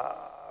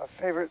 A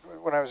favorite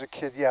when I was a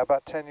kid, yeah,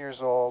 about 10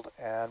 years old,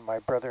 and my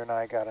brother and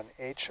I got an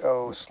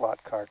HO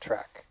slot car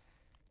track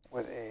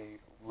with a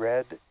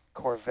red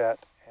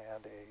Corvette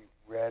and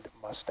a red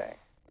Mustang.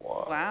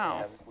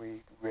 Wow. And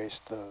we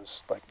raced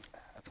those like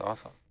That's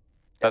awesome.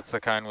 That's the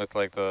kind with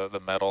like the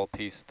metal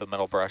piece, the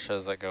metal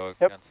brushes that go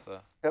Yep. against the.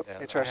 yep, Yeah,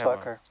 I HR have slot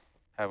one. car.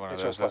 Had one of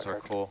HO those. slot Those were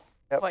car. cool.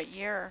 Yep. What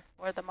year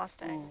were the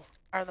Mustangs?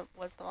 Or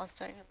was the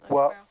Mustang in the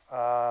Well,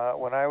 Camaro?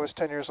 when I was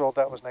 10 years old,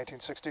 that was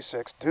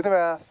 1966. Do the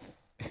math.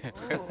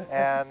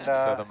 And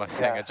so the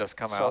Mustang yeah, had just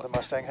come so out. the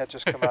Mustang had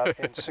just come out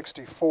in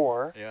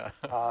 64.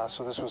 Yeah.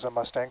 So this was a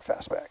Mustang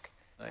Fastback,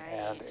 Nice.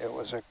 and it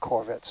was a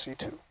Corvette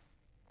C2.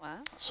 Wow.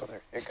 So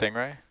there you go.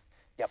 Stingray?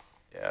 Yep.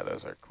 Yeah,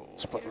 those are cool.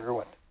 Split rear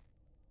wind.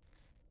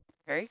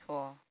 Very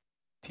cool.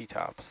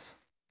 T-tops,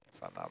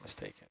 if I'm not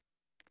mistaken.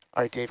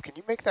 All right, Dave, can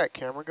you make that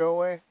camera go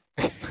away?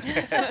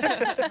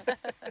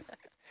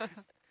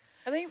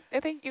 I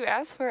think you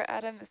asked for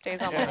Adam that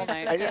stays on the whole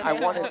night. I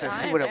wanted to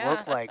see what it Yeah.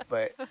 looked like,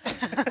 but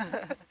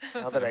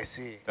now that I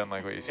see. Don't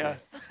like what you see.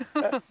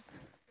 Yeah.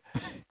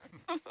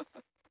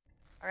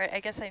 All right, I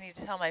guess I need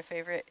to tell my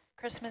favorite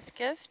Christmas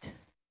gift.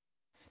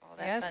 So all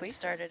that Yes, fun Lisa.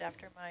 started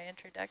after my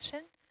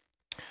introduction.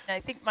 And I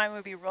think mine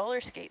would be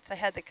roller skates. I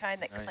had the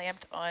kind that Nice.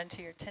 clamped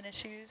onto your tennis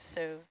shoes,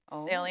 so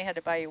Oh. they only had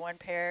to buy you one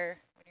pair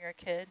when you were a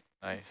kid.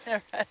 Nice.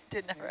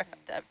 Didn't ever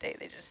have to update.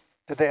 They just,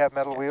 Did they have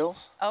metal Yeah.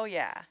 wheels? oh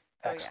yeah.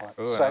 Excellent.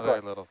 Ooh, another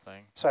Sidewalk, little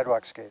thing.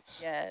 sidewalk skates.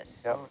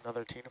 Yes. Yep. Oh,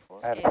 another Tina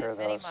Ford. I had a Skated pair of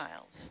many those.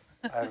 miles.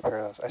 I have a pair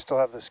of those. I still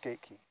have the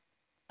skate key.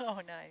 Oh,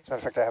 As nice. a matter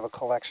of fact, I have a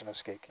collection of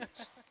skate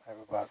keys. I have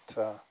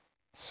about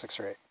 6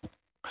 or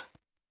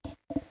 8.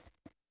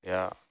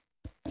 Yeah.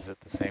 Is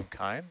it the same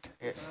kind?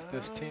 It's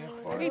This Tina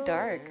It's Ford? pretty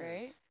dark,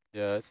 right?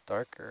 Yeah, it's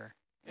darker.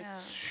 Yeah.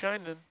 It's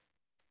shining.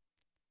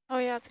 Oh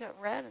yeah, it's got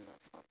red in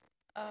this one.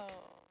 Oh,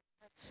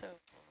 that's so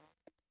cool.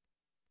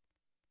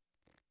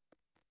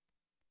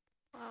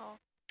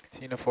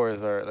 Ctenophore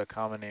is the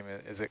common name.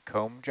 Is it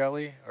comb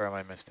jelly, or am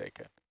I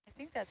mistaken? I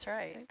think that's I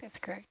right. think that's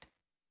correct.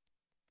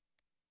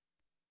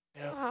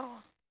 Yeah. Wow.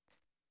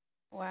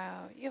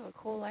 Wow, you have a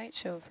cool light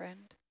show,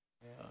 friend.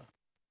 Yeah.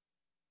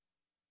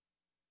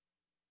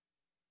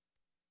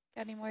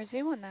 Got any more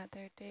zoom on that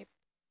there, Dave?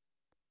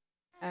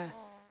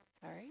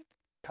 Sorry.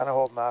 Kind of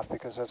holding off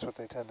because that's what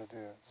they tend to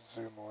do,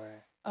 zoom away.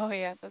 Oh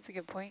yeah, that's a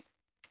good point.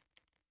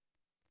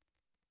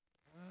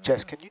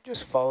 Jess, can you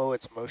just follow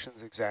its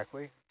motions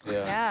exactly?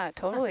 Yeah. Yeah,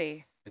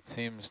 totally. It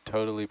seems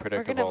totally We're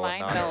predictable gonna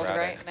and mind meld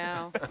non-erratic. right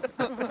now.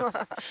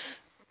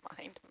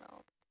 Mind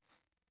meld.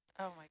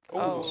 Oh my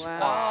Oh, gosh.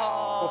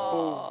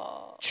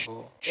 wow.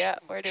 Oh. Yeah,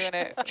 we're doing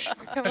it. We're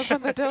coming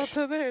from the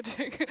delta there,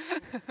 Jake.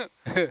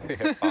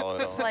 Yeah, follow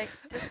it It's along. like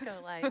disco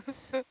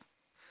lights.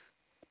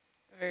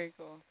 Very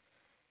cool.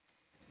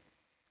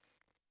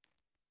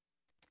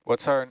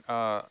 What's our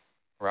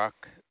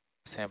rock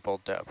sample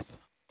depth?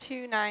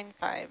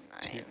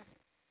 2959.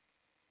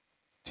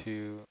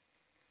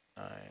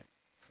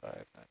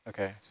 2959.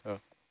 Okay, so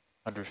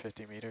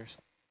 150 meters.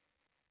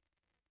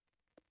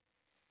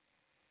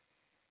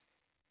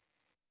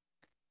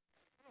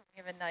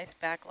 We have a nice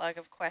backlog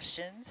of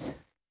questions.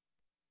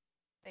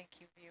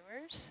 Thank you,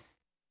 viewers.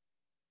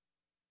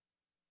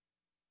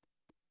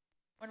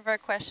 One of our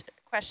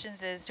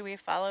questions is, do we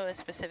follow a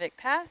specific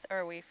path, or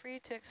are we free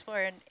to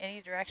explore in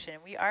any direction?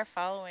 We are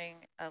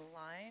following a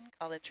line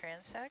called a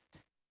transect.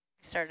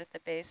 We start at the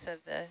base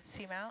of the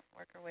seamount,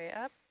 work our way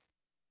up.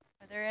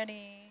 Are there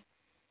any,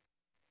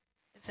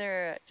 is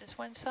there just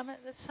one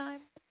summit this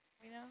time?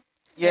 We know?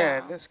 Yeah,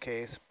 Yeah. in this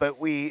case, but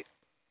we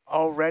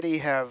already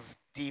have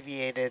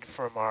deviated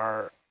from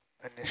our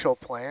initial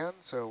plan,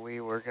 so we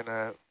were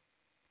gonna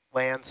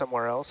land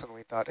somewhere else, and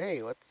we thought,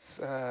 hey, let's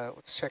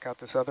check out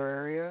this other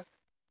area.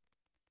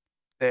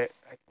 That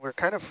we're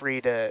kind of free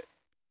to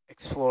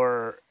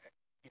explore,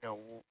 you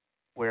know,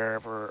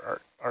 wherever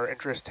our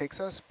interest takes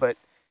us, but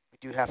we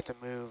do have to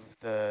move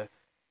the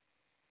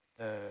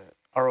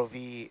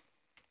ROV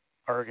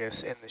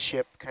Argus and the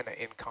ship kind of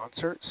in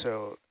concert,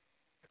 so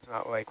it's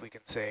not like we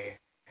can say,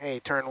 hey,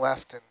 turn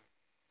left and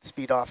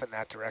speed off in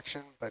that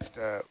direction, but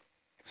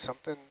if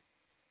something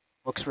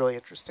looks really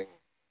interesting,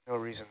 no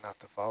reason not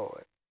to follow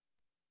it.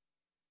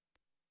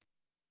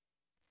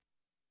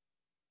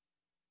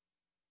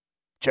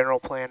 General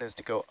plan is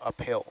to go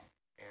uphill,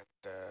 and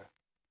a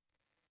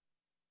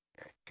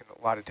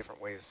lot of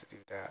different ways to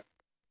do that.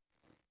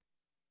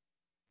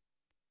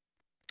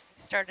 We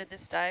started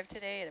this dive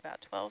today at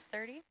about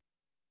 12:30,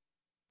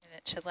 and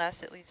it should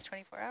last at least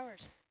 24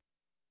 hours.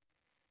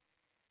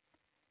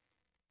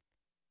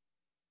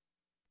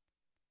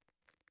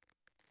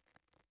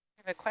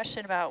 I have a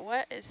question about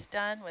what is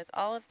done with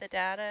all of the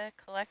data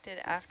collected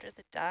after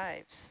the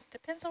dives.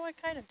 Depends on what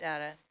kind of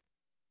data.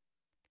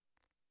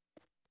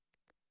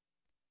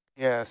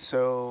 Yeah,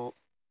 so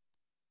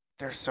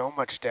there's so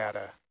much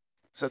data.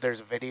 So there's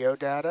video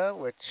data,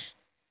 which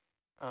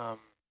some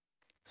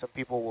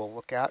people will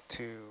look at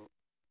to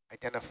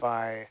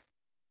identify,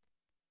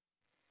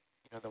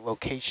 you know, the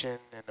location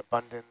and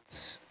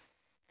abundance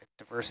and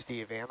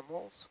diversity of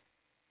animals.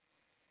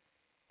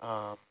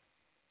 I'll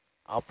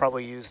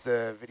probably use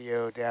the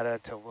video data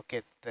to look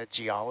at the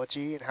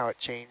geology and how it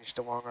changed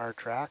along our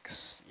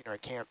tracks. You know,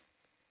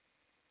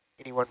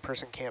 any one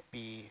person can't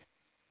be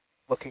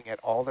looking at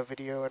all the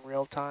video in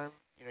real time.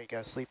 You know, you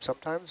gotta sleep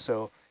sometimes,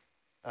 so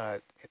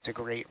it's a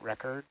great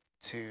record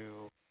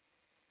to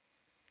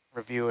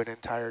review an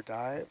entire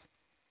dive.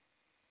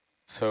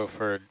 So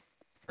for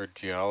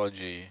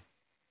geology,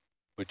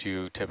 would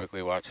you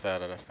typically watch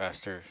that at a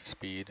faster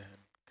speed and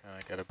kind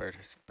of get a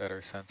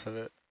better sense of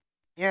it?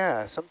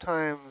 Yeah,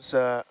 sometimes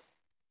I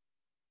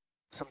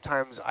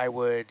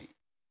would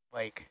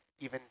like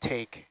even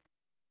take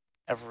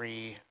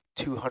every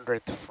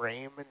 200th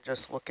frame and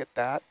just look at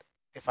that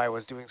if I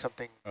was doing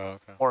something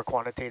more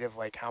quantitative,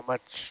 like how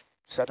much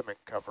sediment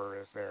cover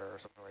is there or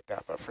something like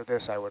that. But for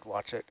this, I would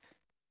watch it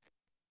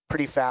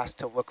pretty fast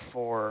to look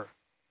for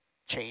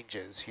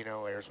changes, you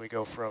know, as we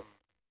go from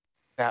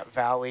that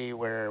valley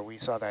where we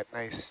saw that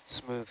nice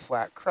smooth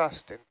flat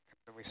crust, and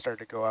we started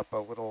to go up a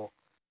little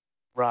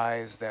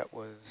rise that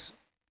was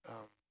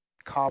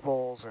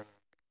cobbles, and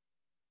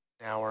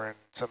now we're in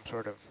some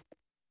sort of,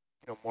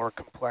 you know, more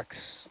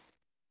complex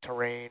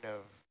terrain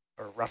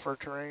or rougher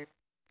terrain.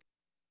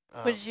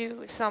 Would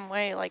you some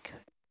way like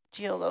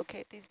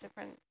geolocate these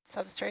different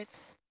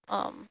substrates?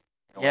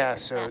 Yeah,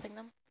 so mapping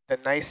them? the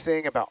nice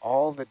thing about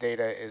all the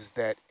data is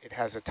that it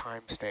has a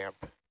timestamp.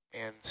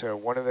 And so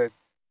one of the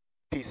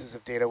pieces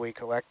of data we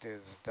collect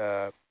is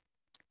the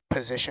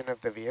position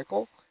of the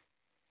vehicle.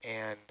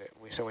 And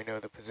so we know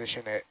the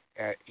position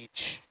at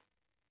each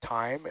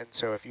time. And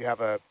so if you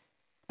have a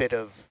bit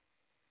of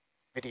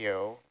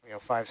video, you know,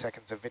 5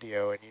 seconds of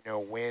video, and you know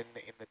when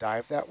in the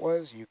dive that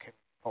was, you can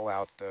pull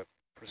out the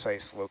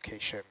precise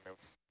location of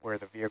where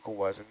the vehicle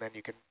was. And then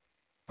you can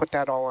put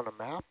that all on a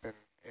map and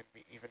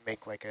even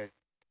make like a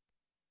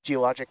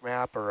geologic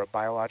map or a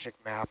biologic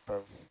map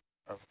of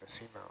the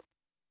seamount.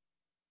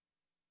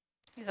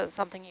 Is that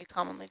something you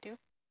commonly do?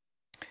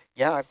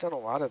 Yeah, I've done a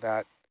lot of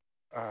that.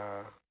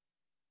 over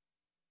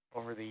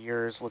the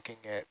years looking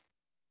at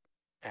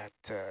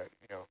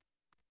you know,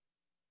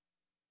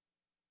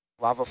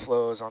 lava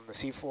flows on the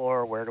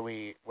seafloor.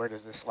 Where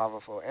does this lava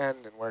flow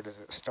end and where does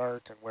it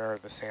start, and where are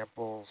the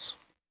samples,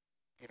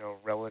 you know,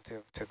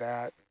 relative to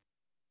that?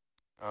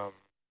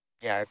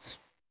 Yeah, it's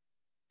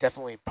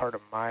definitely part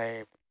of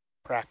my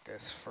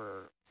practice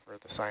for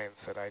the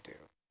science that I do.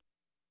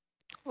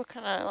 What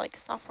kind of like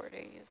software do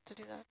you use to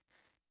do that?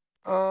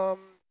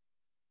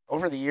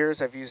 Over the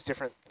years, I've used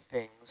different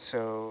things.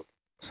 So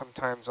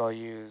sometimes I'll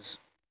use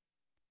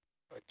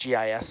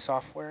GIS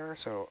software.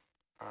 So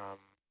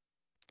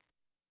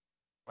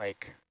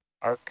like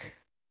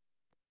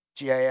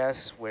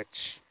ArcGIS,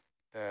 which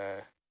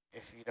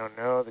if you don't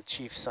know, the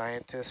chief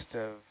scientist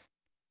of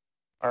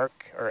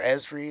Arc or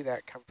Esri,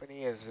 that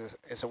company, is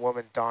a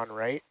woman, Dawn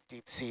Wright,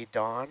 Deep Sea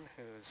Dawn,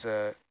 who's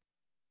you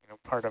know,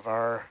 part of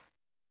our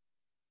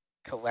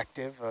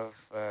collective of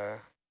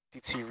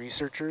deep sea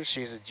researchers.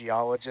 She's a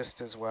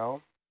geologist as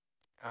well.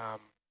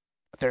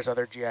 But there's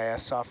other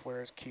GIS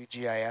softwares.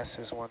 QGIS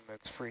is one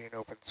that's free and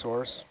open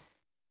source.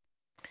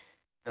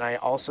 And I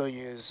also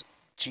use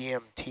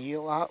GMT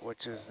a lot,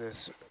 which is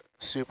this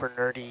super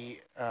nerdy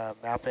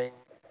mapping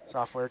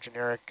software,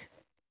 generic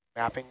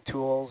mapping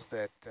tools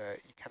that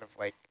you kind of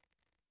like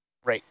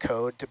write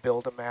code to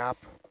build a map.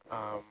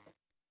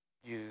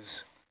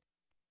 Use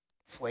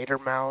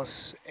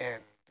Fledermaus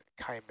and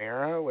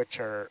Chimera, which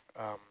are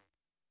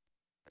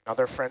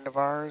another friend of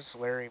ours,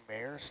 Larry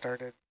Mayer,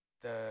 started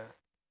the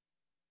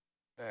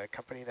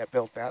company that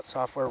built that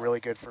software, really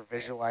good for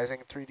visualizing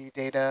 3D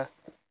data.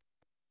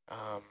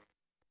 What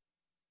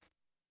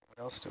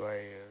else do I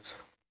use?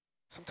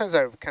 Sometimes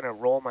I kind of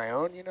roll my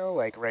own, you know,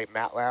 like write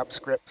MATLAB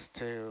scripts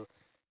to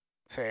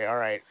say, all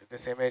right,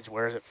 this image,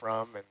 where is it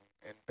from,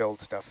 and build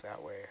stuff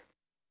that way.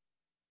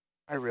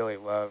 I really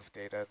love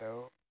data,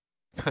 though.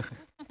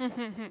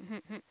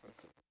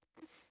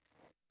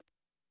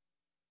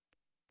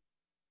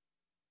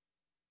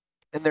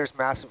 And there's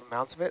massive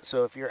amounts of it.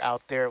 So if you're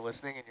out there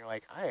listening and you're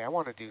like, hey, I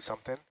want to do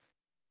something,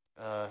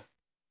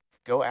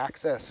 go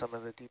access some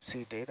of the deep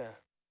sea data.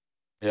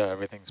 Yeah,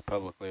 everything's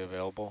publicly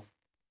available.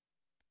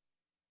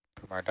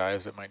 From our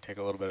dives, it might take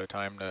a little bit of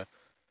time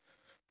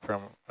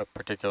from a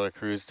particular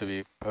cruise to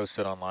be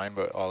posted online,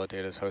 but all the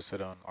data is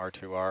hosted on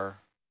R2R,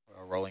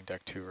 a Rolling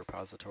Deck 2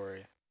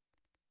 repository.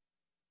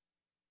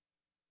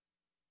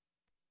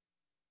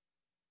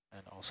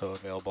 And also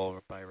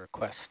available by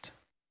request.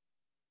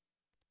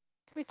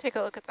 Can we take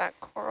a look at that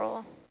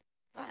coral?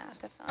 Yeah,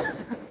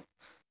 definitely.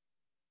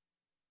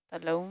 The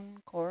lone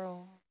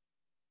coral.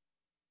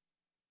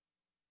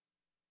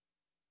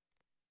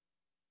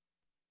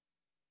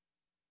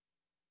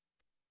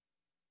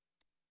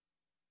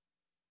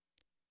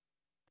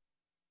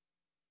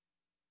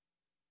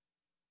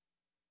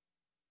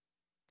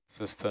 Is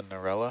this the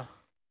Narella?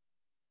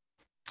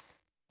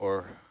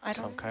 Or I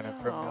some don't kind know. of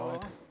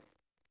primnoid?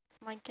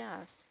 It's my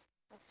guess.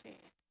 Let's see.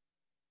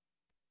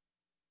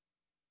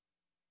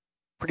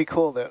 Pretty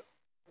cool that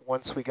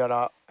once we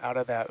got out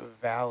of that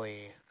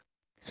valley,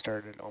 we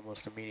started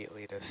almost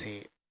immediately to see,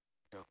 you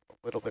know, a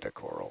little bit of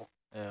coral.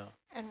 Yeah.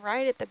 And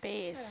right at the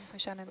base,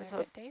 Push on in there's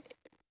there, a Dave.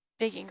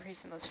 big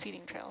increase in those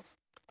feeding trails.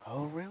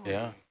 Oh, really?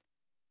 Yeah.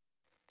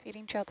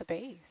 Feeding trail at the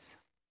base.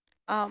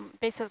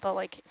 Base of the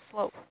like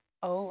slope.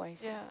 Oh, I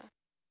see. Yeah.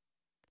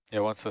 Yeah,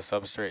 once the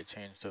substrate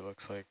changed, it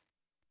looks like.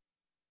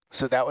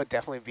 So that would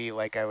definitely be,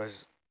 like I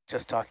was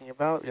just talking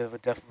about, it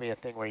would definitely be a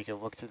thing where you could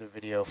look through the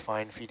video,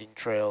 find feeding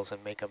trails,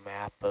 and make a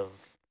map of,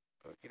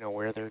 you know,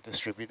 where they're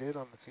distributed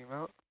on the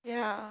seamount.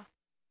 Yeah.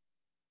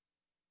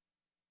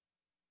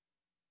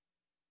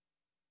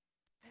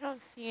 I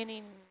don't see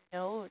any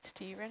nodes.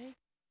 Do you, Rennie?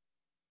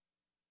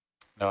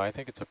 No, I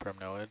think it's a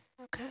primnoid.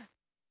 Okay.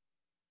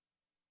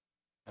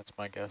 That's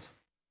my guess.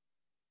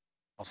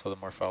 Also, the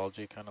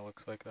morphology kind of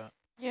looks like that.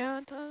 Yeah,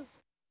 it does.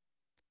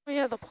 Oh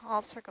yeah, the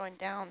polyps are going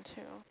down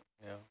too.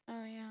 Yeah.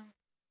 Oh, yeah.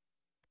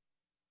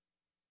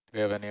 Do we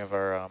have any of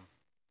our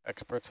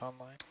experts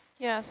online?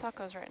 Yeah,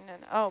 Sako's written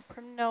in. Oh,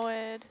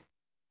 primnoid.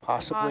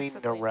 Possibly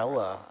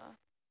Narella.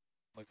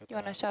 Look at You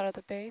want to that. shout at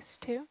the base,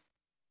 too?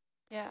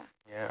 Yeah.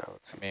 Yeah,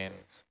 let's see. I mean,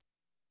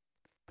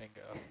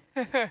 bingo.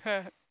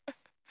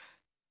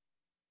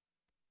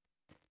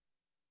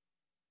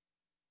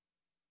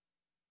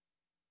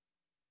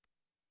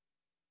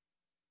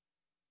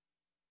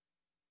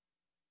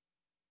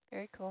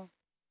 Very cool.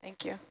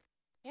 Thank you.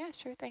 Yeah,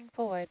 sure thing.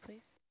 Full wide,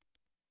 please.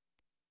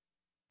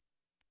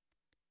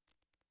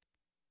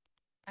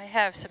 I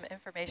have some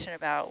information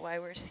about why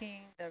we're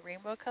seeing the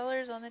rainbow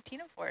colors on the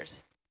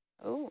ctenophores.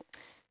 Oh.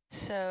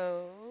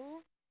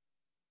 So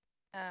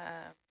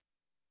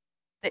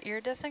the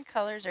iridescent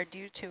colors are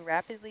due to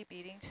rapidly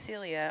beating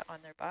cilia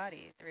on their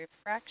body. The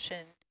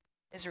refraction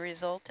is a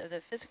result of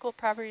the physical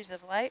properties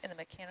of light and the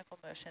mechanical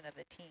motion of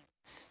the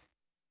teams,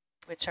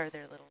 which are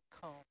their little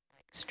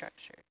comb-like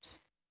structures.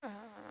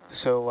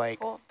 So, like,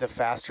 Cool. the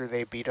faster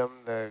they beat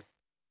them, the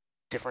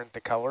different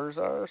the colors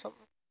are or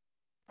something?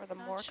 Or the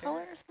Not more sure.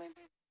 colors,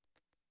 maybe?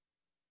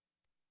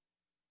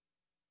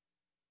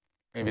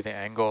 Maybe the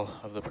angle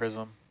of the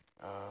prism.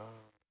 Oh.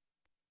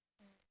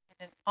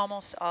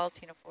 almost all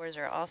ctenophores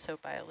are also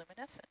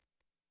bioluminescent.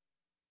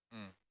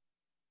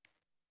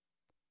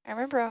 I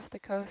remember off the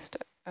coast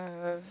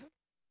of,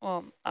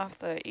 well, off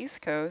the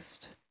east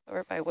coast,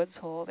 over by Woods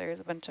Hole, there's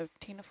a bunch of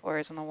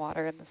ctenophores in the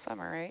water in the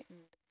summer, right? And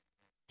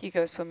if you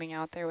go swimming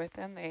out there with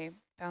them, they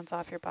bounce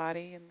off your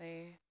body and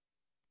they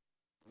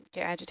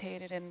get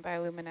agitated and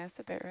bioluminesce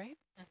a bit, right?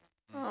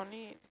 Oh,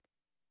 neat.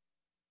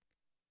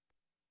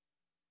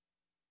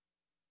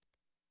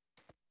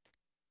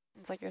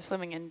 It's like you're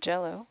swimming in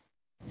jello.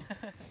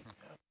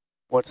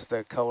 What's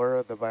the color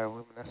of the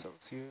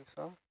bioluminescence you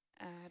saw?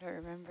 I don't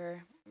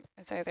remember.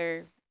 It's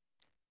either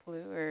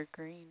blue or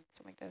green,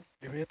 something like this.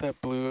 Yeah, we had that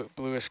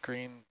bluish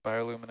green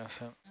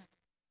bioluminescent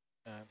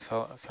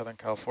in Southern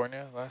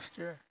California last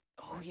year.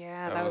 Oh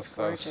yeah, that was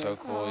gorgeous. That was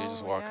so cool. You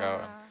just walk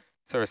out, and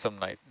so there were some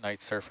night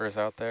surfers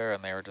out there,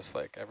 and they were just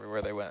like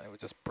everywhere they went, it would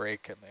just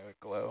break and they would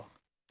glow.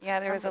 Yeah,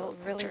 there was a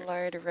really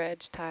large red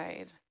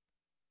tide.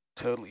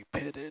 Totally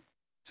pitted,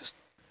 just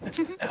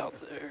out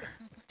there.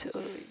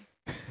 Totally.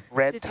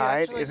 Red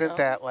tide, isn't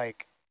that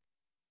like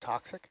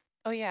toxic?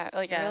 Oh yeah,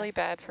 like really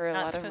bad for a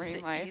lot of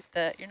marine life.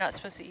 You're not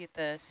supposed to eat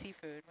the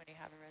seafood when you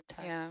have a red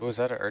tide. Yeah. Was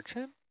that an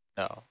urchin?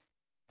 No,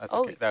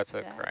 that's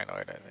a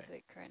crinoid, I think.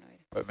 A crinoid.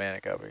 But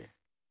manic gubby.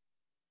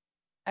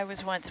 I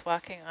was once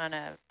walking on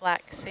a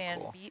black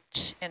sand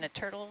beach in a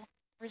turtle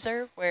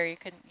reserve where you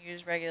couldn't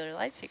use regular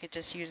lights. You could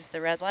just use the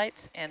red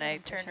lights, and I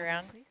turned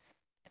around.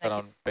 But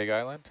on Big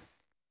Island?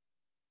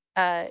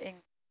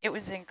 It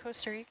was in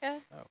Costa Rica.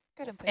 Oh.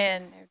 Good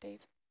and there, Dave.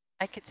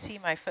 I could see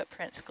my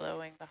footprints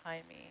glowing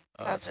behind me.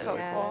 Oh, that's so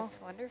cool.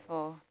 That's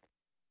wonderful.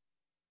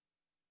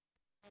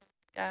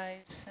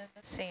 Guys in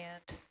the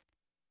sand.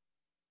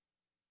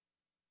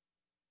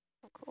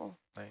 Oh, cool.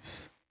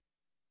 Nice.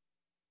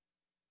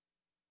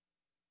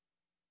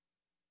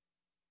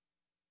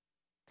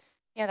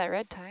 Yeah, that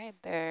red tide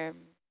there,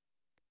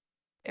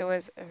 it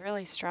was a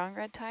really strong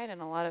red tide,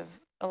 and a lot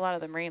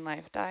of the marine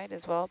life died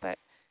as well, but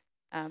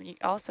you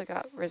also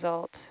got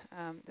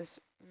this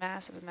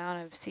massive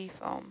amount of sea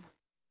foam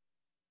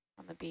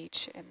on the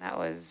beach, and that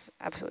was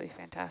absolutely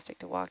fantastic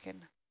to walk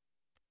in.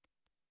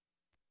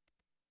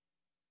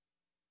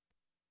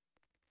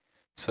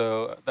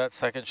 So that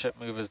second ship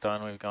move is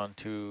done. We've gone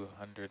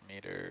 200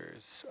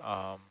 meters.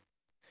 So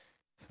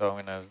I'm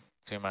going to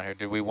zoom out here.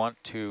 Do we want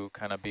to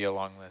kind of be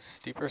along this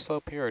steeper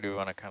slope here, or do we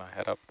want to kind of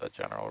head up the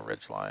general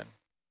ridge line?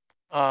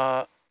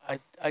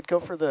 I'd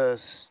go for the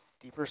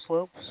steeper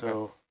slope.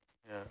 So,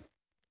 okay.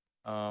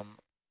 Yeah.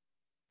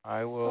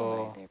 I will.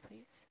 Oh, right there,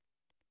 please.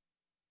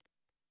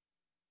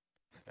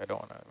 I don't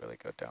want to really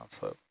go down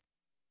slope.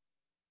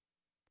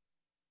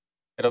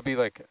 It'll be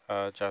like,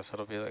 Jess,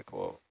 it'll be like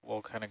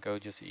we'll kind of go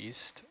just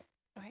east.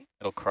 Okay.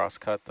 It'll cross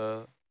cut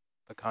the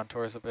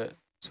contours a bit,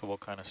 so we'll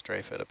kind of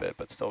strafe it a bit,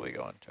 but still be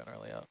going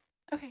generally up.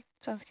 Okay,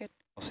 sounds good.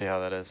 We'll see how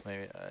that is.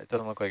 Maybe it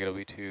doesn't look like it'll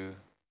be too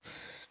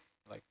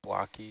like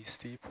blocky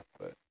steep,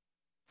 but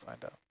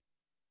find out.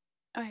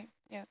 Okay,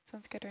 yeah,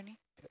 sounds good, Ernie.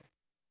 Okay.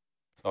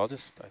 So I'll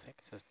just, I think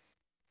just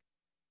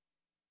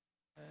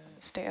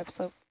stay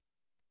upslope.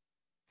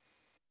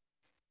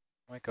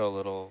 Might go a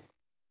little.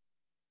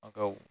 I'll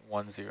go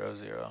 100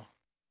 for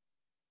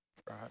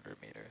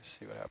 100 meters.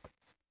 See what happens.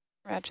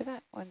 Roger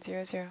that.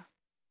 100.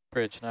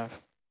 Bridge nav.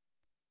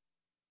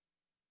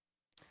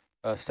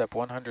 Step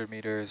 100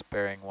 meters,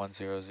 bearing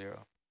 100.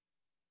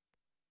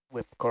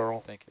 Whip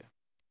Carl. Thank you.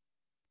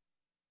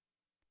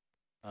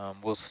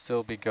 We'll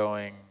still be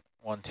going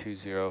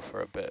 120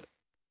 for a bit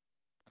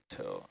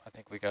until I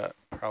think we got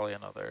probably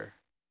another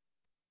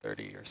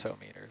 30 or so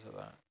meters of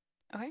that.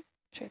 Okay,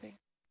 sure thing.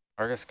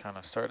 Argus kind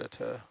of started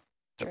to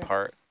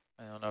depart.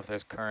 I don't know if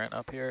there's current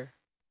up here.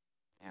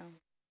 Yeah.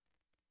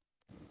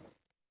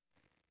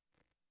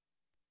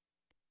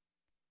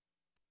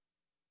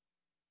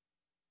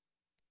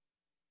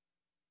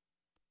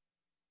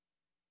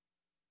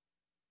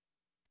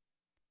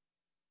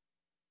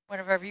 One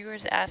of our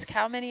viewers asked,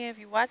 how many of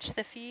you watch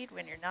the feed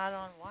when you're not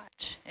on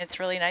watch? It's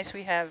really nice.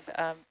 We have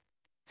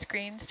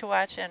screens to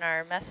watch in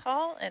our mess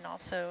hall and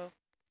also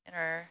in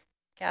our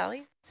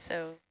galley.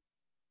 So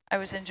I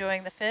was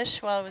enjoying the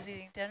fish while I was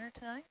eating dinner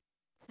tonight.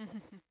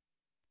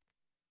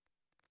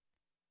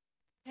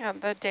 Yeah,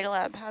 the data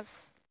lab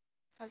has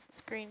a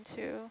screen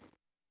too.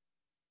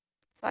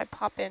 So I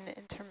pop in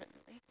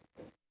intermittently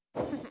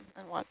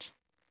and watch.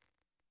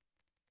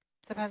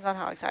 Depends on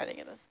how exciting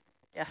it is.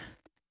 Yeah.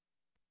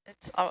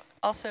 It's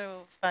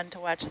also fun to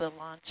watch the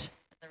launch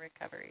and the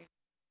recovery.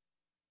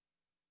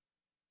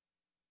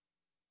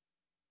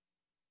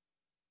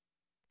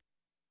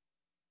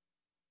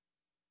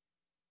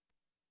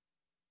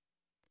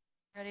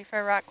 Ready for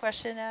a rock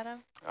question,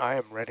 Adam? I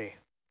am ready.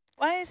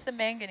 Why is the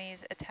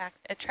manganese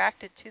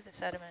attracted to the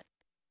sediment?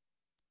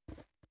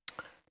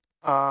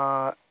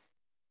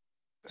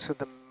 So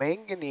the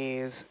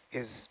manganese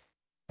is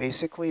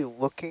basically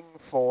looking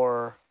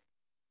for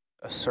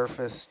a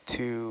surface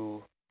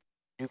to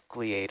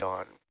nucleate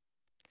on.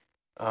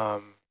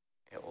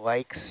 It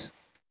likes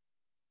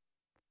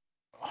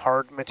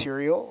hard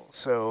material,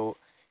 so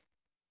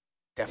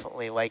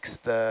definitely likes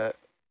the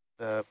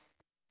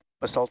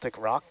basaltic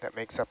rock that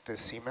makes up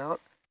this seamount.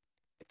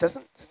 It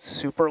doesn't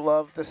super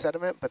love the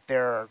sediment, but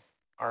there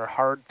are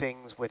hard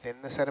things within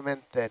the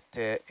sediment that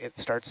it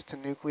starts to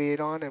nucleate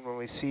on. And when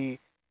we see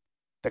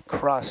the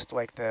crust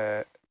like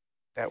that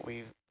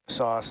we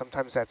saw,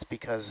 sometimes that's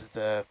because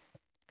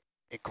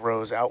it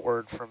grows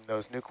outward from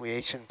those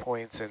nucleation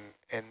points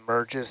and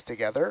merges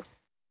together.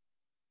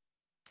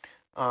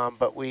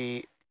 But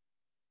we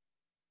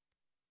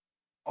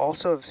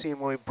also have seen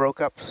when we broke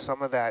up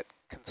some of that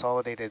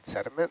consolidated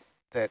sediment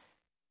that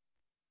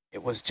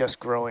it was just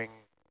growing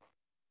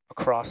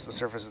across the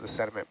surface of the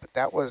sediment. But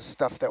that was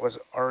stuff that was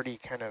already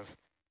kind of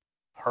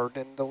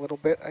hardened a little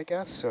bit, I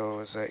guess. So it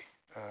was a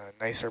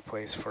nicer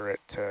place for it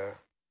to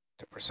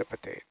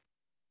precipitate.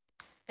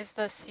 Is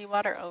the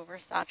seawater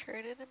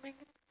oversaturated in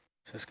manganese?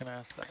 Just going to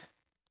ask that.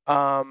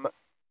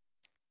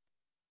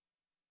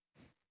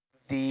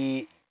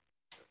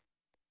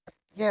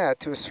 Yeah,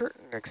 to a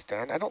certain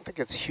extent. I don't think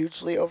it's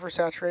hugely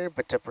oversaturated,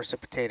 but to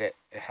precipitate it,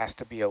 it has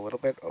to be a little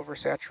bit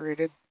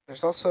oversaturated.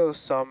 There's also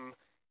some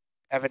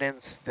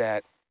evidence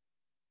that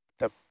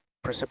the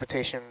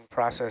precipitation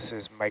process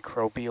is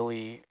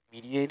microbially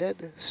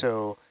mediated.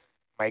 So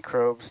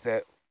microbes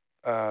that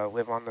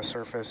live on the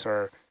surface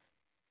are,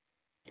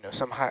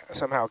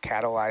 somehow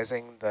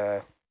catalyzing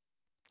the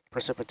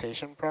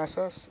precipitation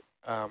process.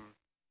 I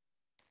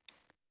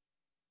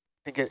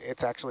think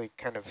it's actually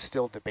kind of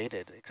still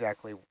debated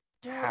exactly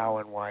how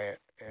and why it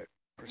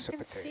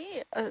precipitates. You can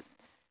see a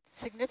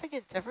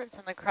significant difference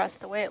in the crust,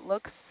 the way it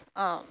looks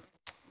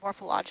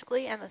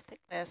morphologically, and the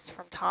thickness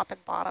from top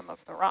and bottom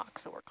of the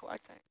rocks that we're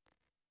collecting.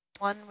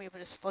 One we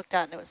just looked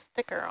at and it was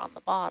thicker on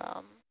the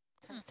bottom,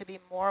 tends to be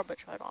more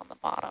botryoidal on the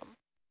bottom,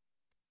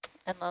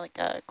 and then like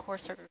a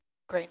coarser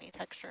grainy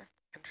texture.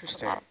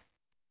 Interesting.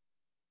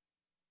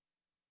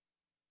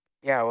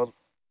 Yeah, well,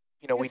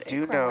 we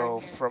do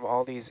know from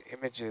all these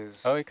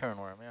images acorn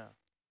worm, yeah.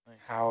 Nice.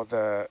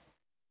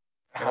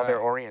 how they're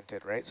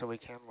oriented, right? So we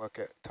can look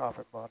at top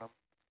and bottom.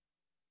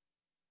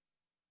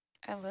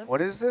 I love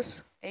What is this?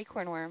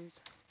 acorn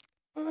worms.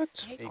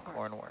 What?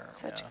 Acorn worm.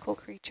 Such cool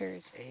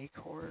creatures.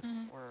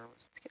 Acorn worms.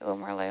 Let's get a little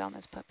more light on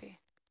this puppy.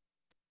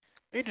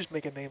 You're just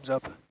making names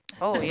up.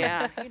 Oh,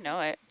 yeah. You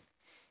know it.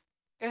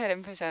 Go ahead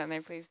and push that in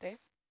there, please, Dave.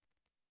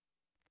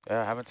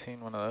 Yeah, I haven't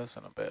seen one of those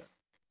in a bit.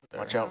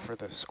 Watch out for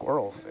the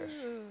squirrel fish.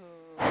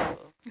 Wow.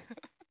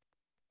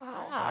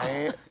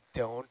 I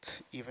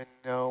don't even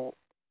know.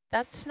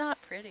 That's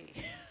not pretty.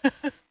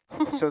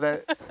 So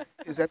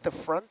is that the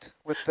front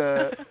with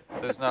the...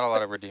 There's not a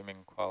lot of redeeming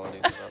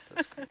qualities about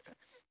this creature.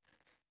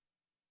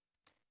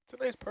 It's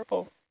a nice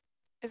purple.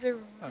 It's a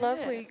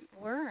lovely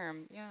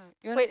worm. Yeah.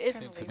 Wait,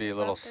 Seems to be a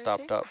little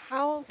stopped up.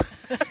 How?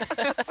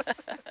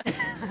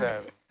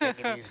 The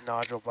manganese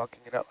nodule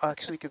bucking it up.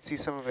 Actually, you can see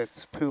some of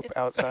its poop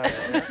outside.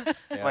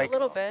 Yeah. Like a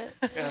little bit.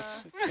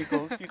 Yes, it's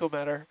fecal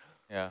matter.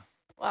 Yeah.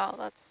 Wow,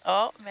 that's...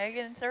 Oh,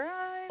 Megan's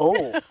arrived.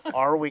 Oh,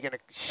 are we going to...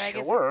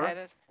 Megan's Sure.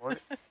 excited.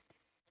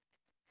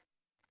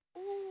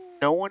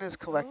 No one has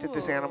collected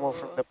this animal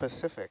from the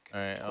Pacific. All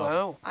right,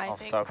 Wow. I'll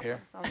stop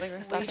here. Sounds like we're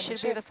We stopping should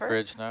the be the first.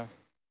 Bridge now.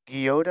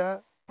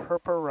 Gyota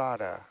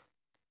purpurata.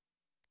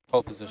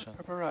 Hold position.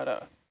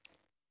 Purpurata.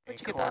 Where'd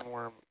you get that? Acorn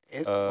worm.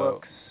 It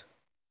looks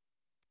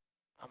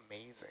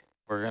amazing.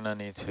 We're going to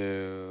need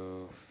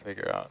to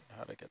figure out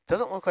how to get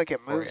Doesn't look like it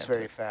moves oriented.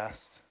 very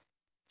fast.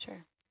 Sure.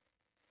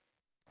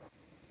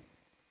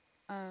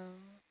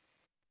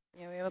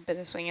 Yeah, we have a bit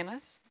of swing in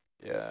us.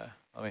 Yeah,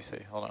 let me see.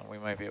 Hold on, we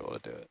might be able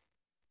to do it.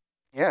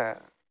 Yeah.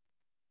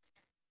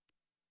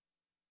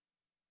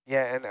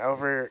 Yeah, and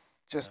over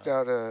just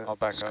out I'll of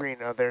back screen,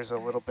 there's a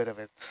little bit of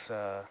its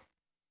the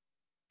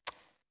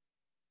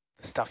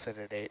stuff that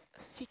it ate.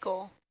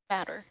 Fecal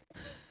matter.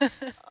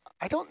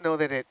 I don't know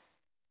that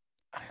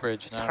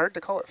Bridge it's now. hard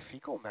to call it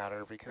fecal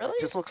matter because Really? it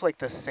just looks like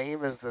the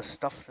same as the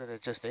stuff that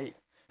it just ate.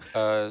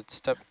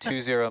 Step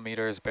 20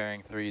 meters,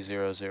 bearing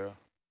 300.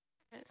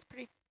 It's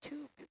pretty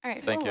too... All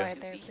right, Thank full you.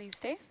 wide there, please,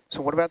 Dave.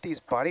 So what about these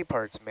body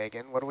parts,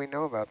 Megan? What do we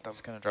know about I'm them?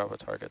 just going to drop a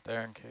target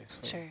there in case.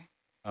 Sure.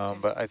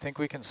 But I think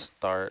we can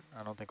start.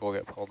 I don't think we'll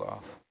get pulled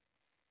off.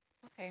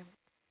 Okay.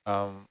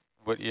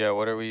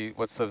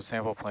 What's the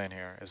sample plan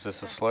here? Is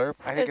this a slurp?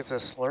 I think it's a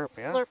slurp,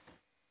 yeah. Slurp.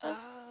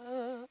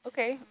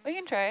 Okay, we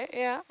can try it.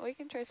 Yeah, we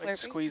can try Like slurping.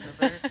 squeeze in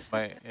there.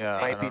 I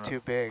Might be don't know. too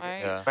big.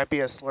 Right. Yeah. Might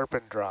be a slurp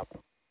and drop.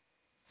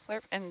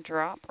 Slurp and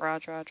drop.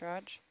 Raj. I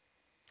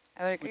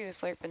would agree with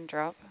slurp and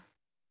drop.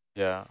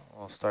 Yeah,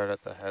 we'll start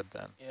at the head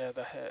then. Yeah,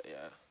 the head,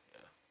 yeah.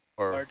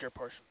 Or, Larger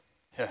portion.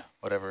 yeah,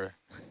 whatever.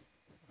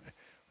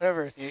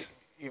 Whatever, it's...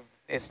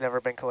 It's never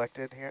been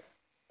collected here?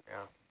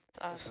 Yeah.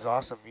 Awesome. This is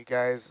awesome. You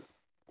guys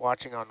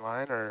watching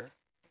online are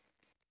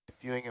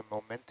viewing a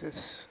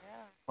momentous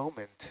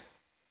moment.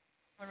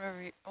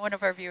 One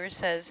of our viewers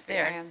says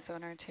They're they're hand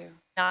sonar too.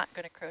 not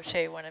going to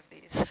crochet one of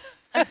these.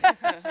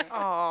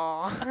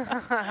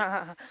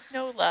 Aw.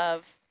 No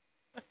love.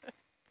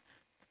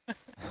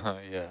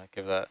 Yeah,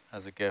 give that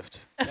as a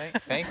gift.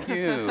 Thank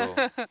you.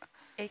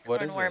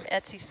 Acorn is worm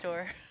it? Etsy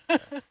store.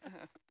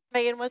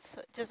 Megan,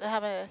 does it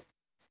have a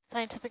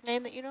scientific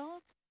name that you know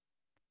of?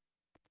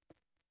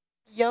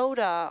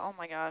 Yoda. Oh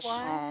my gosh.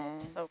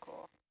 What? So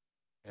cool.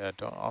 Yeah,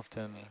 don't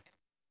often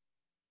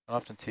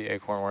see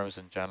acorn worms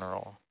in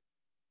general.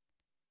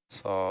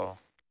 Saw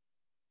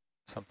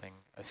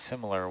a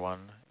similar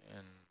one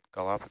in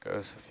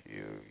Galapagos a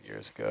few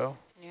years ago.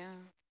 Yeah.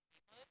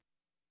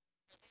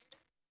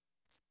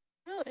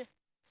 Really?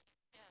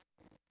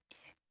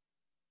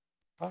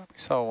 We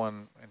saw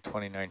one in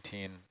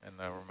 2019 in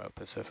the remote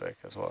Pacific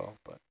as well,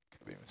 but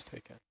could be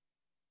mistaken.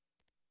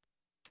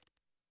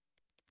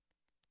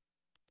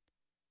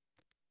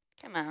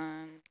 Come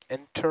on.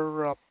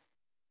 Enteropnusta.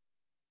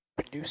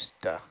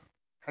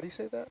 How do you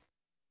say that?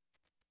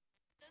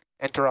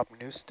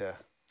 Enteropnusta.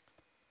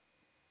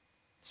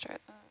 Let's try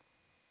that.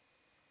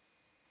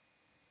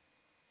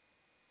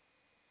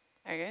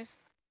 There it goes.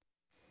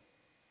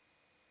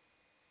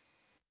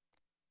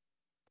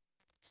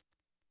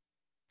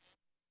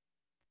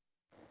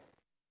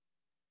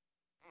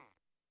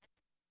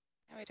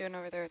 How are we doing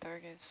over there with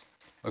Argus?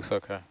 Looks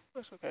okay.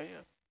 Looks okay,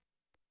 yeah.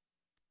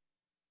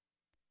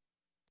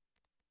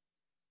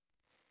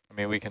 I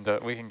mean, we can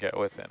get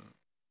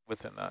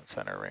within that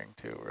center ring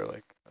too. We're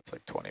like, that's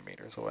like 20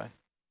 meters away,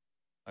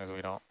 as long as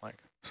we don't like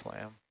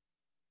slam.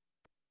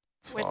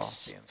 It's all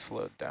being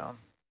slowed down.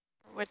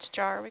 Which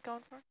jar are we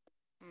going for?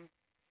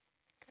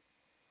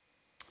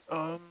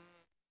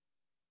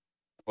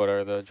 What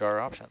are the jar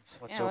options?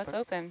 What's yeah, open? what's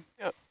open?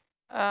 Yep.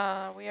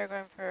 We are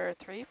going for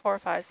 3, 4,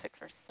 5, 6,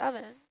 or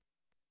 7.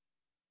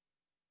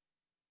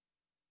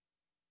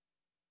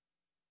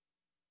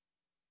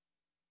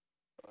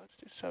 Let's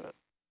do 7.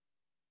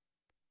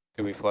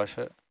 Do we flush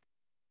it?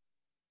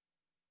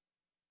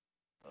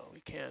 Oh, we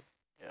can.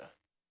 Yeah.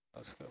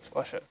 Let's go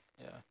Flush it.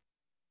 Yeah.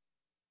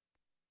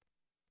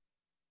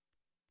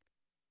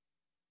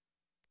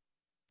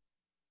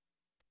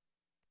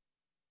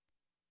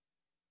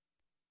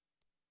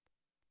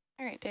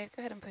 All right, Dave,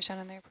 go ahead and push on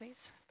in there,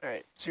 please. All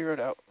right, zeroed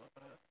out.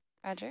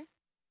 Roger.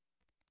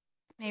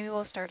 Maybe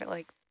we'll start at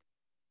like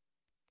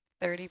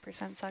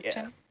 30% suction.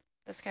 Yeah.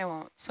 This guy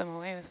won't swim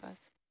away with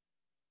us.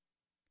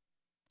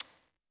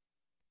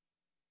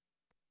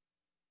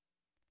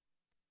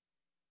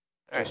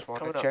 All right, Just want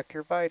coming to up. check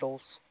your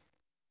vitals.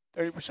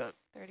 30%.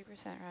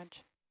 30%,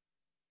 Raj.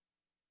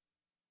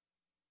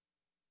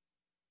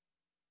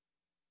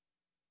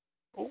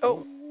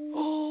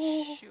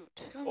 Oh, Shoot.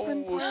 Comes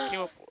in came parts.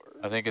 up.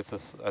 I think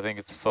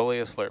it's fully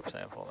a slurp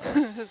sample.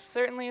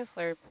 Certainly a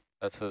slurp.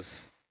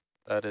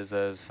 That is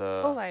as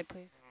Full wide,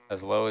 please.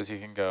 as low as you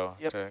can go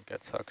Yep. to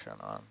get suction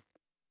on.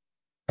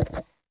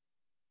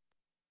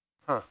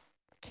 Huh.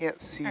 I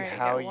can't see All right, I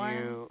how got one.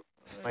 you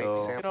Still- might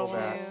sample Get over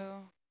that.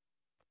 Two.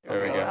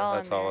 There we Okay, go. we're all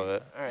That's in all of there.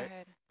 it. All right. Go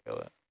ahead. Feel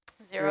it.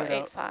 0, Zero it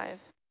 8, out. 5.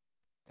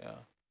 Yeah.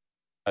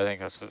 I think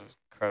that's Maybe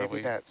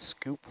incredibly that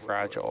scoop would work.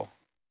 fragile.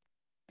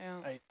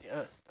 Yeah.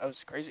 Yeah, that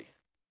was crazy.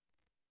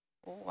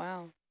 Oh,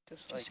 wow.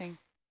 Just like, Interesting.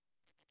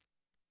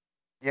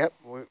 Yep,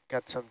 we've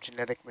got some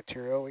genetic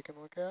material we can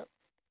look at.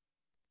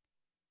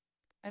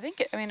 I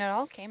mean, it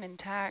all came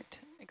intact,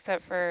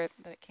 except for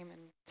that it came in.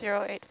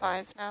 0, 8,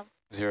 5 now.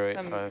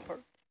 085.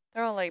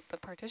 They're all like, the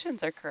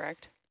partitions are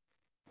correct.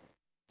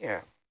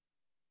 Yeah.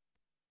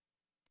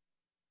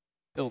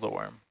 Build a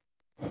worm.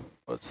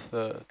 What's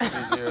the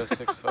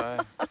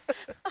 3065?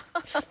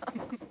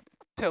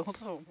 Build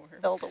a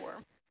worm. Build a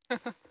worm.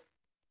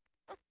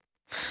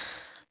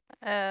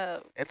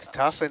 It's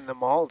tough in the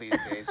mall these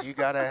days. You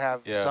got to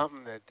have Yeah.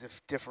 something that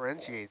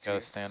differentiates Gotta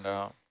you. stand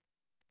out.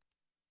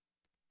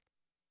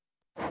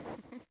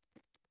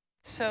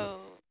 So,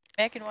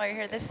 Megan, while you're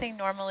here, this thing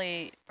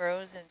normally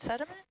burrows in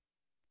sediment?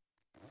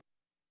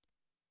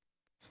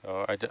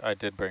 So I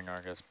did bring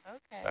Argus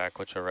Okay. back,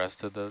 which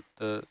arrested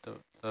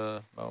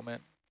the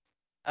moment,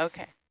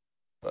 Okay.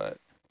 but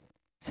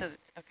So,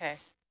 okay.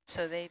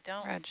 So they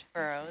don't Raj.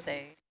 burrow,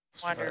 they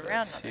let's wander try to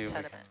around see on the if we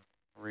sediment.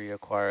 can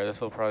reacquire. This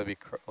will probably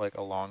be like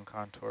a long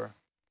contour.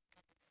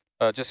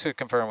 Just to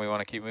confirm, we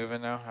want to keep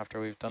moving now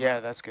after we've done Yeah,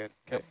 that? that's good.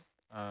 Okay.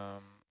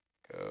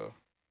 Go.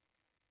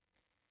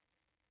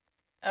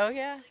 Oh,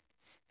 yeah.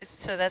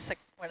 So that's the,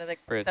 one of the,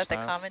 Bridge is that the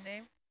nav. common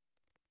name?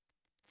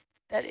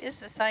 That is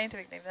the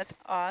scientific name. That's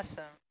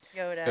awesome.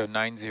 Yoda. Go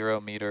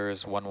 90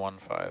 meters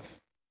 115.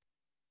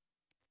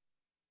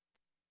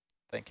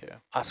 Thank you.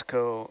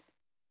 OSCO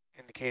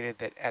indicated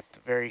that at the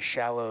very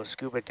shallow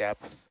scuba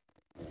depth,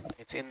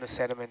 it's in the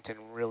sediment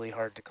and really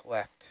hard to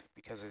collect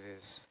because it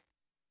is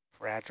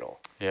fragile.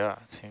 Yeah,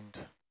 it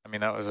seemed. I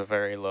mean, that was a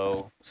very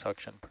low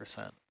suction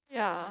percent.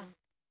 Yeah.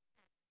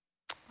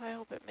 I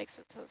hope it makes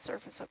it to the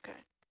surface okay.